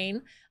your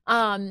brain,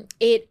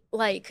 it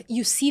like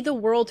you see the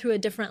world through a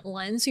different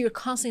lens. So you're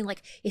constantly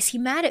like, is he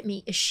mad at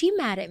me? Is she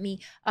mad at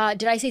me?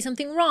 Did I say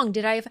something wrong?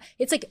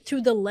 It's like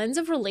through the lens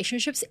of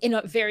relationships in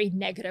a very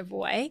negative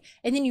way.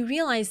 And then you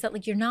realize that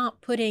like, you're not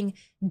putting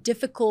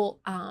difficult,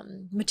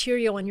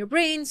 material in your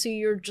brain. So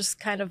you're just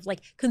kind of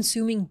like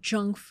consuming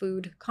junk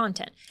food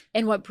content.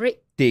 And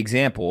the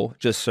example,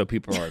 just so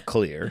people are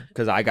clear,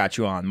 because I got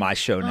you on my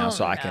show now,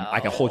 I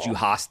can hold you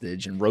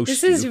hostage and roast you.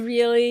 This is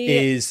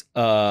really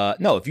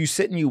no. If you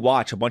sit and you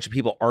watch a bunch of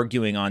people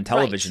arguing on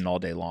television all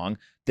day long,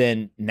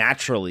 then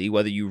naturally,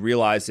 whether you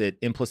realize it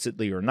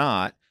implicitly or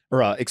not,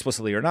 or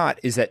explicitly or not,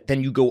 is that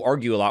then you go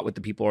argue a lot with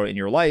the people in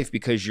your life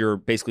because you're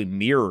basically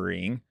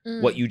mirroring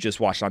what you just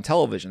watched on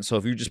television. So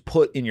if you just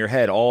put in your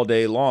head all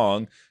day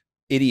long,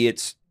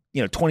 idiots,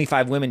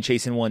 25 women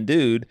chasing one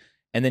dude.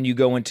 And then you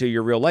go into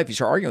your real life, you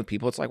start arguing with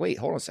people. It's like, wait,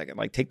 hold on a second.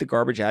 Like, take the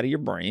garbage out of your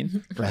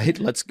brain, right?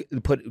 Let's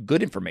put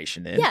good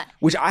information in,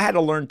 which I had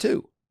to learn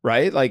too,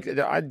 right? Like,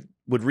 I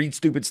would read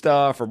stupid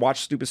stuff or watch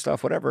stupid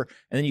stuff, whatever.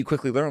 And then you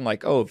quickly learn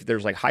like, oh, if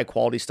there's like high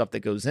quality stuff that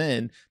goes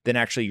in, then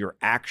actually your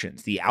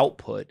actions, the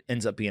output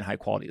ends up being high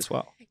quality as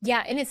well.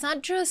 Yeah. And it's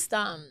not just,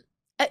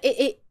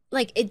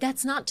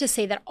 that's not to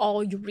say that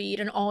all you read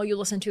and all you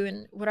listen to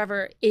and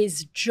whatever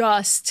is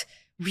just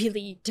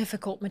really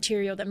difficult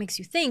material that makes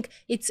you think.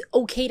 It's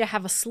okay to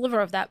have a sliver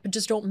of that, but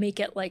just don't make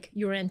it like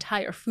your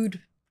entire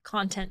food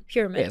content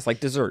pyramid. Yeah, it's like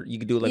dessert. You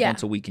can do it like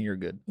once a week and you're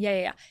good.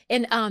 Yeah.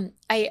 And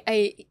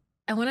I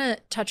want to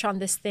touch on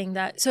this thing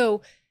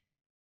so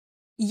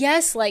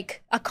yes,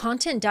 like a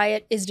content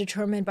diet is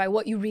determined by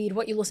what you read,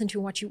 what you listen to,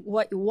 and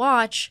what you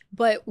watch.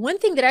 But one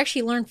thing that I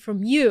actually learned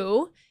from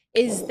you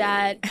is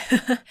that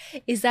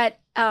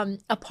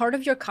a part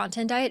of your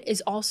content diet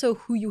is also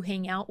who you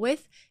hang out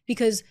with,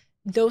 because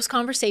those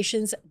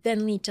conversations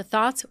then lead to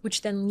thoughts,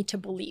 which then lead to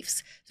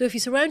beliefs. So if you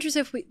surround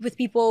yourself with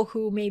people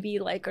who maybe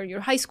like are your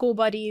high school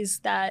buddies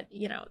that,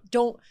 you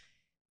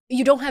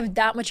don't have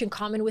that much in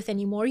common with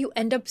anymore, you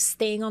end up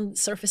staying on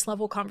surface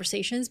level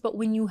conversations. But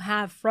when you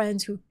have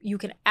friends who you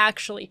can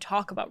actually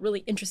talk about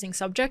really interesting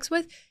subjects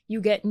with, you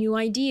get new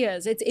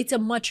ideas. It's a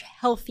much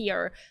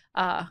healthier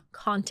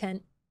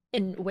content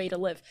and way to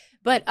live.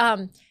 But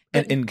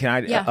and can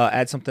I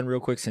add something real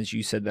quick, since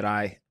you said that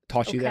I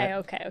taught you that?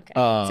 Okay.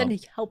 Said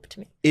it helped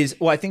me.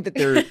 I think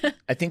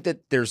that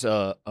there's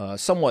a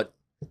somewhat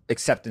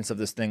acceptance of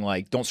this thing,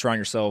 like don't surround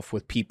yourself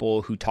with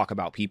people who talk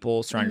about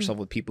people, surround yourself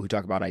with people who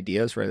talk about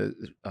ideas, right?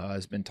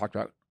 Has been talked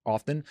about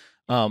often.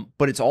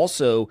 But it's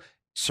also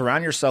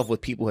surround yourself with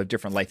people who have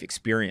different life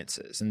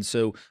experiences. And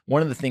so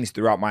one of the things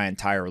throughout my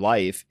entire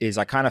life is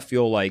I kind of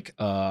feel like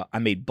I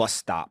made bus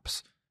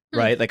stops,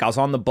 right? Like I was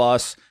on the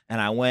bus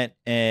and I went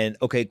and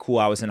okay, cool.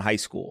 I was in high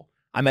school.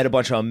 I met a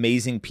bunch of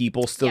amazing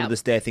people still to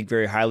this day. I think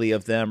very highly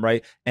of them,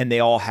 right? And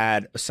they all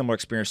had a similar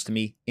experience to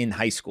me in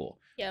high school.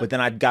 But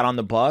then I got on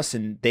the bus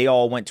and they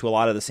all went to a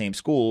lot of the same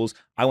schools.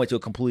 I went to a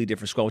completely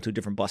different school, I went to a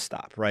different bus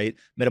stop, right?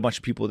 Met a bunch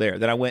of people there.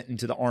 Then I went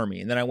into the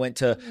Army, and then I went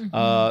to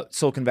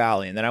Silicon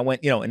Valley, and then I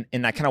went,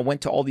 and I kind of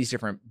went to all these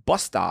different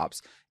bus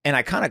stops, and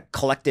I kind of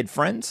collected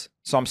friends.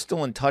 So I'm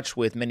still in touch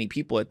with many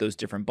people at those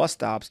different bus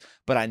stops,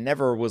 but I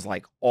never was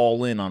like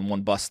all in on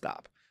one bus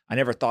stop. I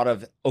never thought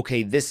of,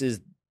 okay, this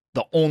is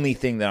the only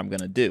thing that I'm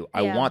going to do.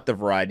 I Yeah. want the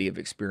variety of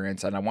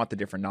experience and I want the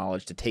different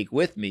knowledge to take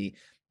with me.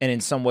 And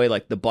in some way,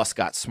 like the bus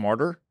got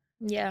smarter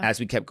Yeah. as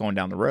we kept going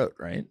down the road,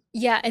 right?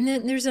 Yeah. And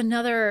then there's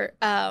another,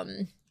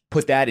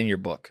 Put that in your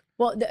book.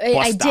 well, Bus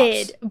I stops.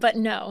 did, but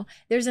no,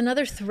 there's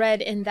another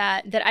thread in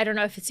that I don't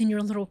know if it's in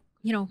your little,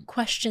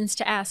 questions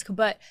to ask,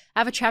 but I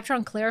have a chapter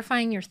on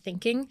clarifying your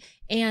thinking.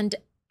 And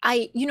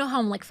you know how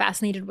I'm like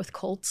fascinated with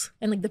cults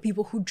and like the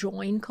people who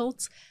join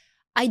cults.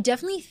 I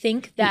definitely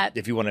think that,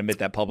 If you want to admit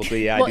that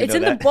publicly, yeah, well, I do it's know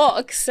in that. the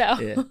book.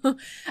 So,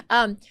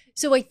 Yeah.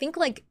 so I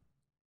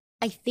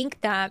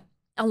think that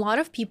a lot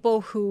of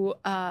people who,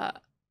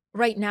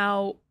 right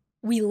now,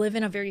 we live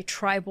in a very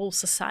tribal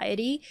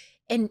society.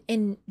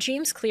 And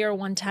James Clear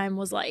one time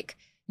was like,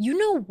 you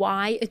know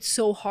why it's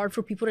so hard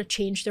for people to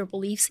change their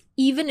beliefs,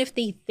 even if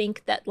they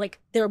think that like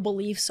their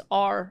beliefs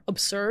are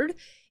absurd?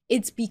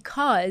 It's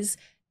because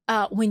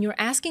when you're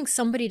asking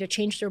somebody to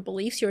change their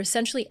beliefs, you're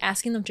essentially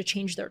asking them to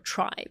change their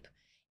tribe.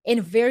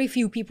 And very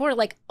few people are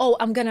like, oh,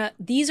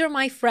 these are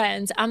my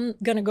friends. I'm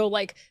going to go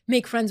like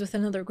make friends with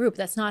another group.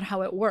 That's not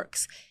how it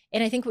works.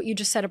 And I think what you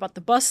just said about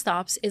the bus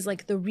stops is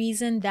like the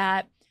reason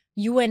that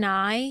you and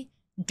I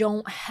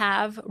don't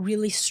have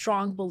really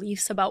strong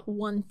beliefs about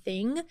one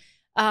thing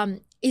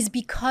is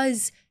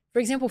because, for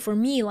example, for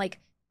me, like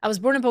I was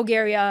born in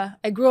Bulgaria.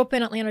 I grew up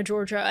in Atlanta,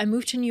 Georgia. I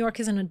moved to New York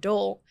as an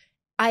adult.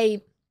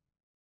 I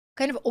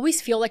kind of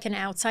always feel like an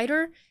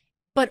outsider,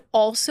 but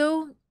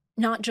also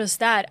not just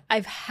that,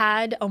 I've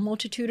had a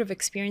multitude of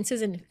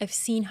experiences and I've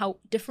seen how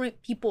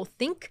different people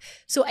think,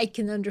 so I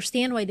can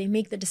understand why they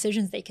make the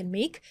decisions they can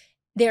make.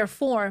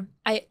 Therefore,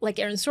 I, like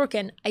Aaron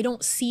Sorkin, I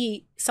don't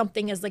see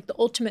something as like the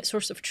ultimate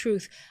source of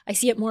truth. I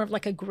see it more of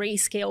like a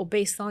grayscale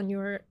based on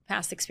your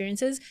past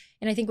experiences.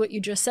 And I think what you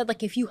just said,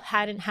 like if you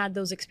hadn't had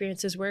those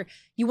experiences where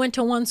you went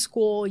to one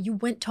school, you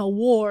went to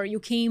war, you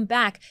came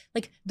back,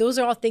 like those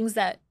are all things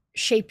that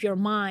shape your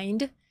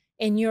mind.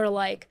 And you're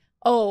like,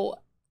 oh,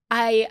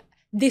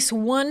 this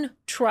one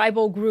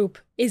tribal group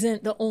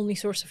isn't the only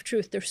source of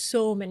truth. There's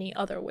so many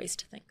other ways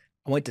to think.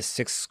 I went to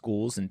 6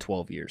 schools in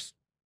 12 years.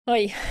 Oh,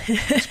 yeah.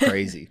 It's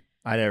crazy.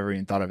 I never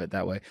even thought of it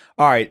that way.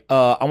 All right.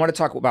 I want to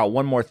talk about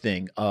one more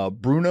thing.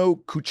 Bruno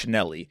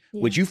Cucinelli,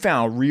 which you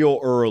found real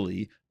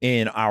early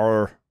in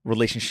our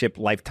relationship,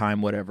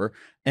 lifetime, whatever.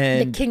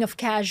 And the King of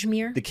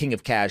Kashmir. The King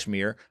of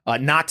Kashmir.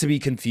 Not to be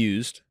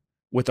confused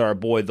with our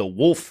boy, the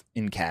Wolf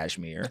in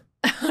Kashmir.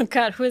 Oh,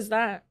 God. Who is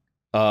that?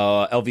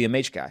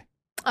 LVMH guy.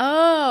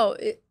 Oh,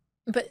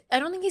 but I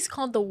don't think he's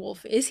called the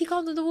Wolf. Is he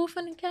called the Wolf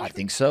in Kashmir? I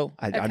think so.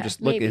 I'm Okay,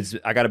 just looking. maybe.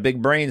 I got a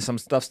big brain. Some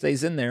stuff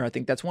stays in there. I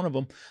think that's one of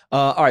them.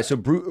 All right. So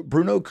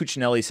Bruno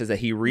Cucinelli says that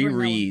he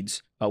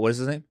rereads. What is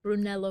his name?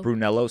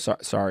 Brunello.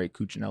 Sorry,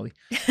 Cucinelli.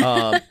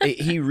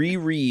 He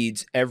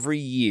rereads every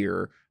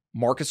year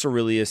Marcus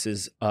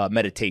Aurelius's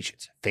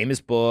Meditations.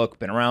 Famous book,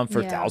 been around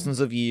for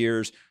thousands of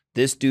years.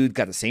 This dude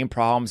got the same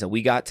problems that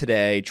we got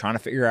today, trying to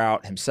figure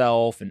out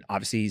himself. And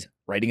obviously he's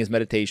writing his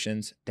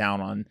meditations down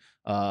on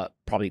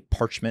probably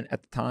parchment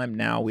at the time.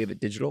 Now we have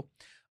it digital.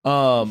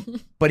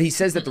 But he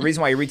says that the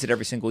reason why he reads it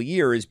every single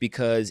year is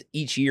because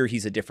each year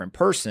he's a different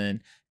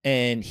person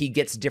and he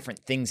gets different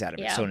things out of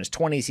it. So in his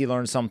 20s, he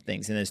learned some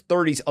things. In his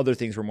 30s, other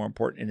things were more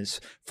important. In his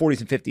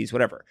 40s and 50s,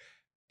 whatever.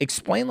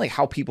 Explain like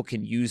how people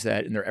can use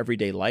that in their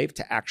everyday life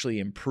to actually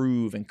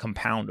improve and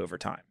compound over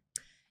time.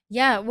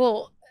 Yeah,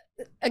 well,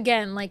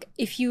 again, like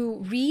if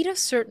you read a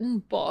certain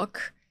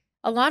book,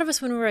 a lot of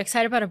us, when we're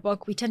excited about a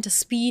book, we tend to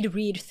speed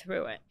read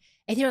through it.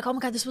 And you're like, oh my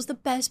God, this was the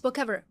best book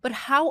ever. But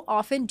how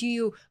often do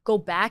you go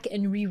back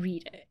and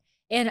reread it?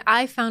 And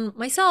I found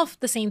myself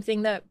the same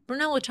thing that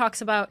Brunello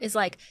talks about is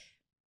like,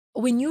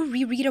 when you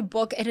reread a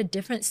book at a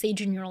different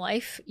stage in your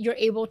life, you're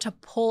able to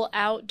pull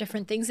out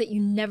different things that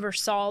you never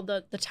saw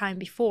the time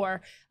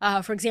before.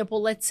 For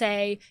example, let's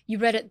say you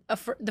read it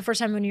the first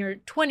time when you're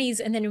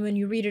 20s, and then when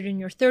you read it in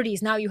your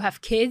 30s, now you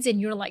have kids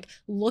and you're like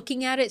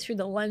looking at it through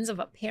the lens of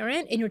a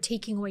parent, and you're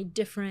taking away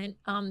different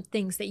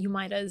things that you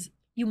might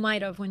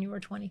have when you were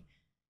 20.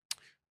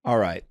 All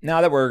right.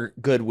 Now that we're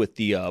good with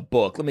the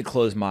book, let me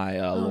close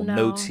my little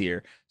notes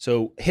here.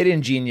 So,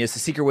 Hidden Genius, The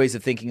Secret Ways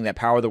of Thinking That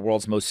Power the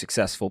World's Most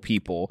Successful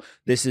People.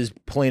 This is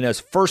Polina's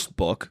first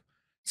book.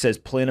 It says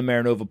Polina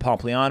Marinova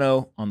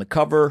Pompliano on the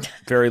cover.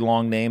 Very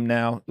long name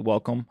now.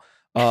 Welcome.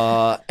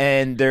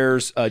 And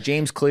there's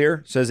James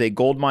Clear, says a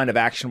goldmine of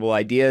actionable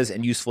ideas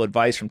and useful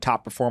advice from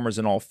top performers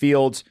in all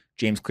fields.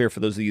 James Clear, for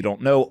those of you who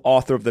don't know,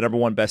 author of the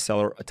 #1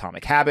 bestseller,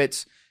 Atomic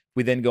Habits.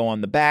 We then go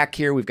on the back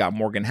here. We've got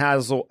Morgan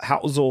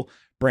Housel,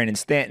 Brandon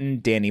Stanton,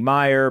 Danny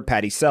Meyer,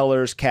 Patty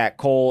Sellers, Kat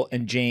Cole,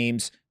 and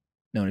James,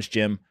 known as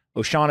Jim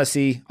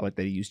O'Shaughnessy. I like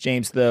that he used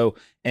James, though.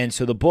 And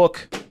so the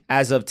book,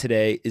 as of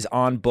today, is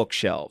on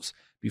bookshelves.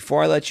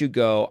 Before I let you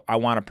go, I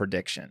want a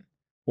prediction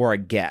or a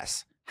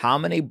guess. How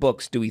many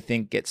books do we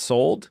think get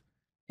sold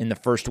in the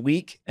first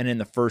week and in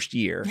the first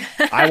year?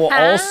 I will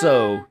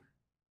also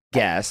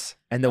guess,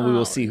 and then we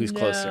will see who's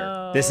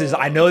closer.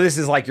 I know this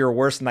is like your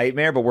worst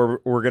nightmare, but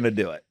we're going to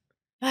do it.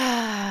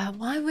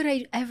 Why would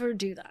I ever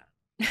do that?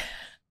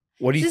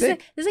 What do you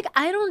think? It's like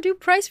I don't do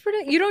price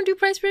predictions. You don't do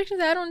price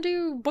predictions. I don't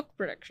do book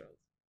predictions.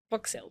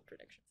 book sale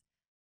predictions.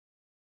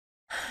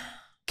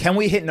 Can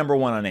we hit number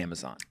 1 on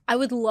Amazon? I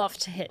would love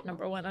to hit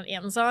number 1 on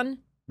Amazon.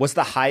 What's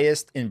the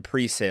highest in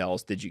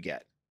pre-sales did you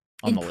get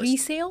on the list?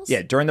 Pre-sales?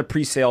 Yeah, during the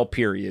pre-sale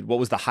period, what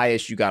was the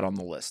highest you got on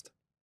the list?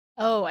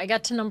 Oh, I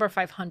got to number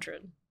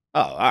 500.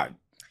 Oh, all right.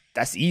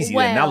 That's easy.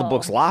 Then now the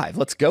book's live.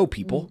 Let's go,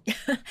 people.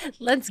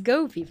 Let's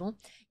go, people.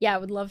 Yeah, I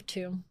would love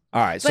to.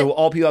 All right. So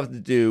all people have to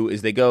do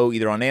is they go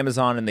either on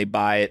Amazon and they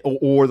buy it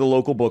or the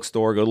local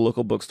bookstore. Go to the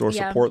local bookstore,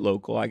 support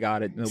local. I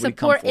got it. Nobody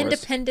support come for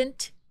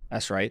independent.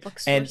 That's right.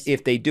 Bookstores. And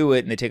if they do it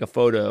and they take a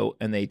photo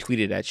and they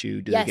tweet it at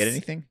you, do they get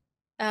anything?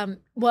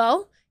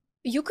 Well,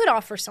 you could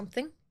offer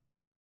something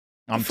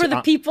for the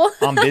I'm, people.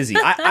 I'm busy.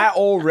 I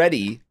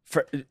already,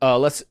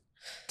 let's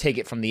take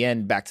it from the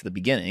end back to the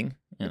beginning.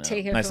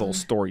 Nice little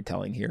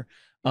storytelling here.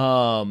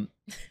 When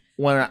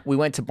we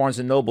went to Barnes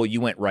 & Noble,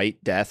 you went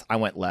right, death. I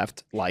went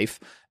left, life.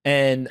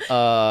 And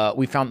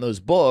we found those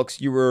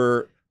books. You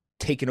were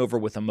taken over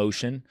with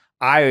emotion.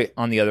 I,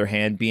 on the other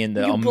hand, being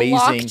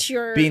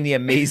the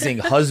amazing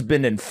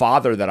husband and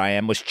father that I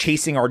am, was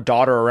chasing our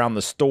daughter around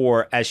the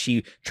store as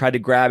she tried to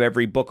grab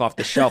every book off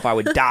the shelf. I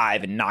would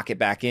dive and knock it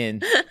back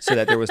in so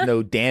that there was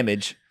no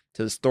damage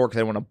to the store because I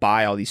didn't want to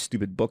buy all these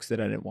stupid books that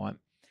I didn't want.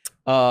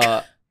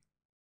 I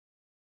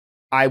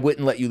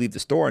wouldn't let you leave the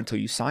store until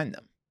you signed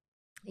them.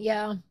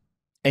 Yeah.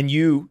 And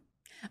you...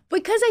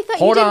 Because I thought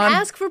you didn't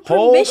ask for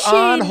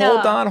permission.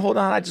 Hold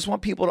on. I just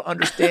want people to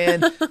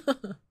understand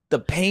the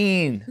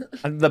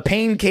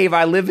pain cave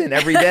I live in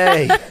every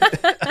day.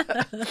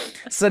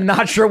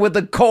 Sinatra with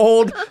a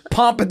cold,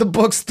 Pomp at the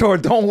bookstore.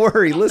 Don't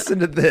worry. Listen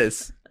to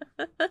this.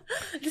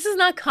 This is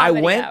not comedy.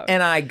 I went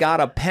and I got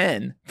a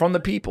pen from the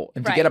people.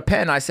 And to get a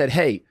pen, I said,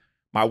 hey,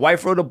 my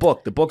wife wrote a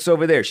book. The book's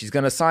over there. She's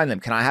going to sign them.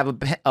 Can I have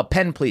a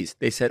pen, please?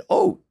 They said,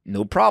 oh,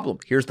 no problem.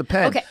 Here's the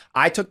pen. Okay.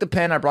 I took the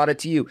pen. I brought it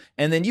to you.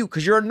 And then you,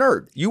 because you're a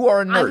nerd. You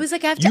are a nerd. I was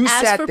like, I have to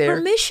ask for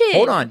permission.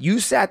 Hold on. You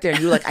sat there and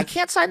you were like, I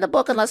can't sign the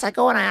book unless I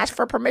go and I ask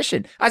for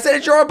permission. I said,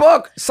 it's your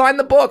book. Sign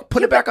the book.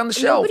 Put it back on the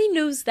shelf. Nobody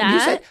knows that. And you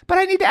said, but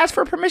I need to ask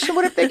for permission.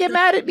 What if they get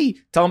mad at me?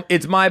 Tell them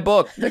it's my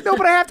book. Like, no,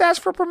 but I have to ask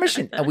for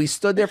permission. And we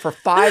stood there for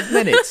 5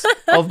 minutes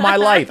of my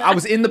life. I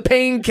was in the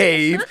pain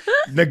cave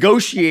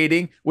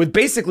negotiating with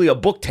basically a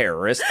book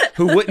terrorist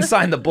who wouldn't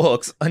sign the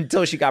books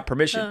until she got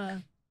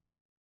permission.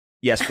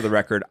 Yes, for the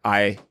record,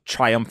 I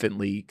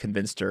triumphantly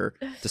convinced her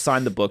to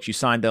sign the books. You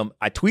signed them.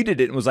 I tweeted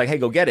it and was like, hey,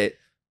 go get it.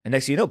 And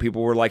next thing you know,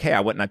 people were like, hey,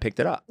 I went and I picked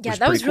it up. Yeah,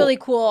 that was really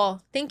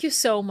cool. Thank you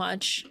so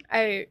much.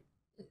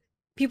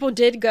 People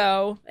did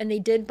go and they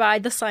did buy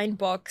the signed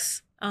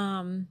books.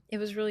 It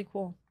was really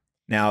cool.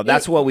 Now,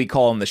 that's what we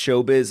call in the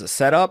showbiz a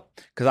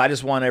setup, because I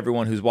just want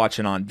everyone who's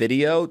watching on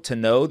video to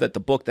know that the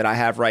book that I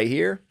have right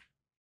here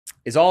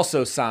is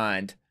also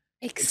signed.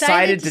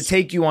 Excited to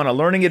take you on a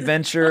learning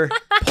adventure,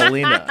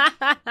 Polina.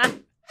 Ha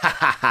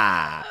ha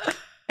ha.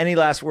 Any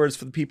last words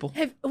for the people?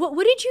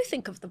 What did you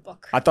think of the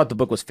book? I thought the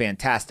book was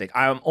fantastic.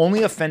 I'm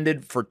only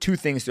offended for 2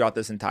 things throughout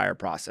this entire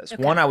process.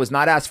 Okay. One, I was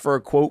not asked for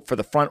a quote for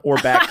the front or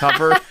back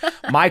cover.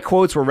 My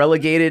quotes were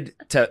relegated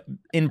to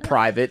in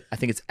private. I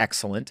think it's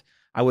excellent.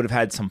 I would have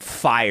had some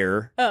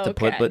fire to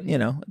put, but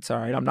it's all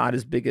right. I'm not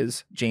as big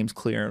as James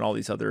Clear and all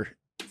these other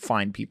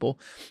fine people.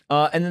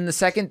 And then the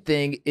second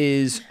thing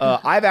is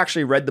I've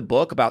actually read the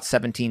book about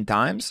 17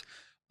 times,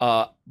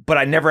 but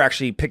I never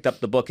actually picked up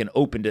the book and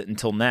opened it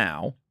until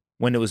now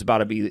when it was about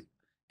to be,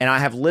 and I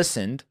have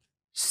listened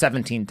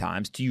 17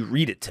 times to you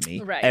read it to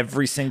me,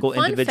 every single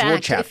individual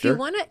chapter. If you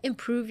want to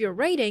improve your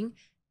writing,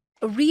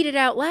 read it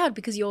out loud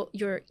because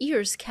your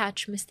ears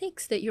catch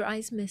mistakes that your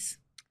eyes miss.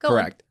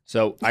 Correct.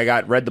 So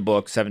I read the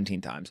book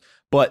 17 times,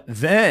 but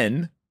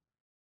then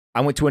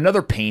I went to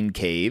another pain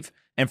cave.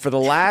 And for the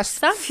last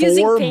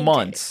 4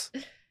 months,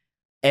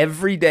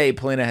 every day,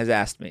 Polina has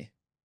asked me,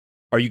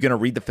 are you going to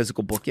read the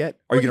physical book yet?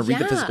 Are you going to read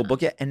the physical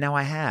book yet? And now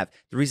I have.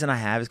 The reason I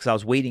have is because I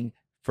was waiting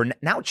for,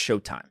 now it's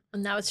showtime.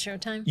 Now it's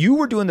showtime? You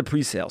were doing the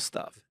pre-sale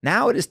stuff.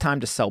 Now it is time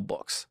to sell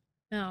books.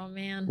 Oh,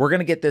 man. We're going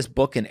to get this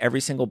book in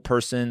every single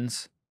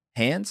person's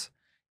hands.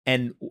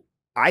 And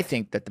I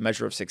think that the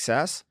measure of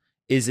success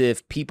is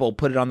if people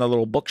put it on their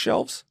little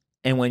bookshelves.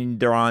 And when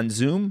they're on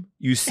Zoom,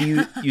 you see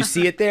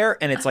it there,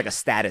 and it's like a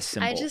status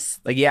symbol.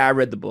 I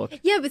read the book.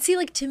 Yeah, but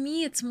see, to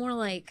me, it's more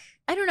like,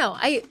 I don't know.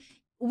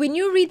 When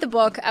you read the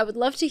book, I would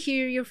love to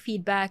hear your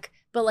feedback.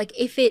 But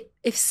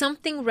if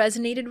something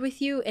resonated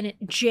with you and it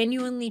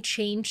genuinely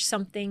changed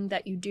something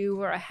that you do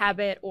or a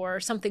habit or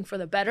something for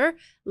the better,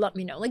 let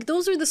me know.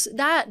 Those are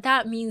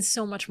that means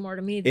so much more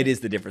to me. It is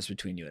the difference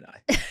between you and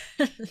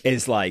I.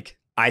 It's like,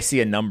 I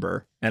see a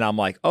number and I'm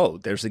like, oh,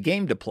 there's a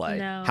game to play.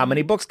 No. How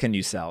many books can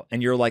you sell?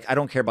 And you're like, I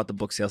don't care about the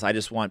book sales. I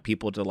just want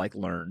people to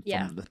learn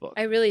from the book.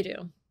 I really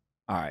do.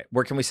 All right.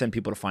 Where can we send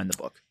people to find the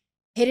book?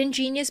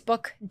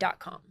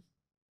 hiddengeniusbook.com.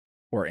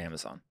 Or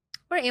Amazon.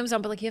 Or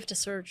Amazon, but you have to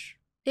search.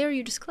 There,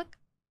 you just click.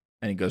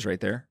 And it goes right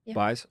there? Yeah.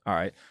 Buys? All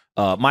right.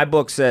 My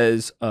book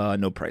says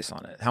no price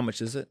on it. How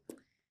much is it?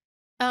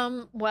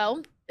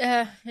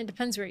 It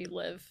depends where you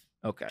live.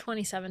 Okay.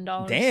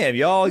 $27. Damn,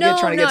 y'all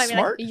trying to get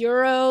smart?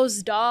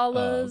 Euros,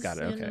 dollars. Oh, got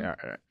it.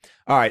 Okay.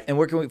 All right. And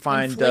where can we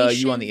find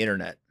you on the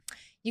internet?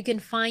 You can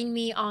find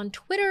me on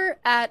Twitter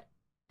at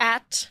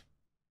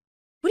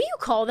what do you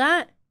call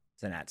that?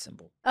 It's an @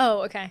 symbol.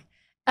 Oh, okay.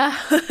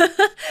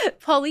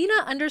 Polina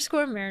 _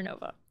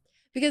 Marinova.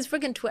 Because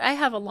freaking Twitter, I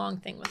have a long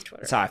thing with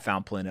Twitter. That's how I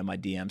found Polina in my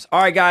DMs. All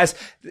right, guys.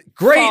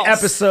 Great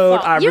episode.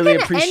 False. I You're really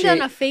gonna appreciate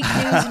end on a fake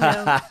news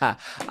note.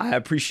 I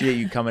appreciate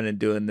you coming and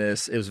doing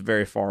this. It was a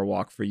very far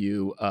walk for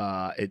you.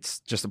 It's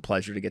just a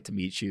pleasure to get to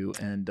meet you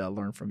and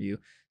learn from you.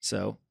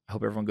 So I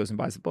hope everyone goes and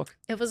buys the book.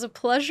 It was a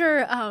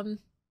pleasure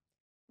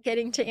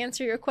getting to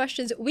answer your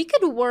questions. We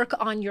could work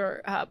on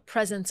your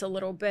presence a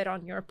little bit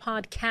on your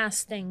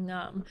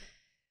podcasting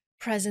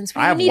presence.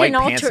 I have white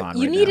pants on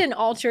You right need now. an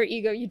alter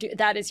ego. You do.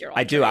 That is your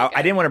alter I do. ego.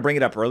 I didn't want to bring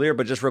it up earlier,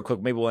 but just real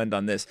quick, maybe we'll end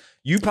on this.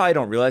 You probably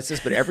don't realize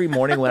this, but every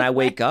morning when I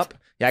wake up,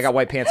 I got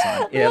white pants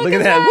on. Yeah, look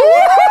at that.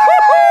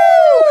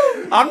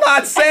 Woo! I'm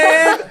not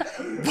saying,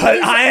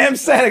 but I am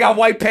saying I got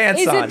white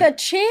pants on. Is it the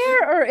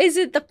chair or is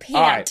it the pant?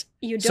 right.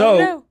 You don't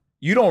know.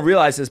 You don't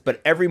realize this, but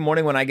every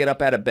morning when I get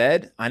up out of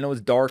bed, I know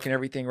it's dark and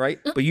everything, right?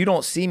 But you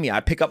don't see me. I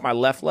pick up my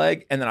left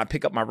leg and then I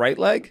pick up my right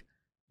leg.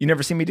 You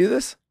never see me do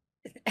this?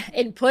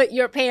 And put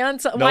your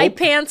white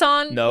pants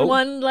on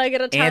one leg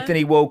at a time.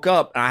 Anthony woke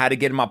up and I had to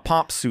get in my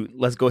pomp suit.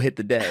 Let's go hit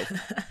the day.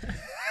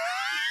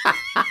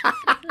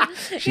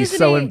 She's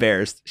so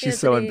embarrassed. She's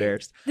so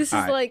embarrassed. This All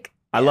is right. like...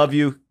 I love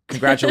you.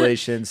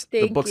 Congratulations.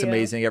 The Thank book's you.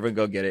 amazing. Everyone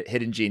go get it.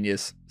 Hidden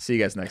Genius. See you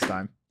guys next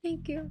time.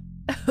 Thank you.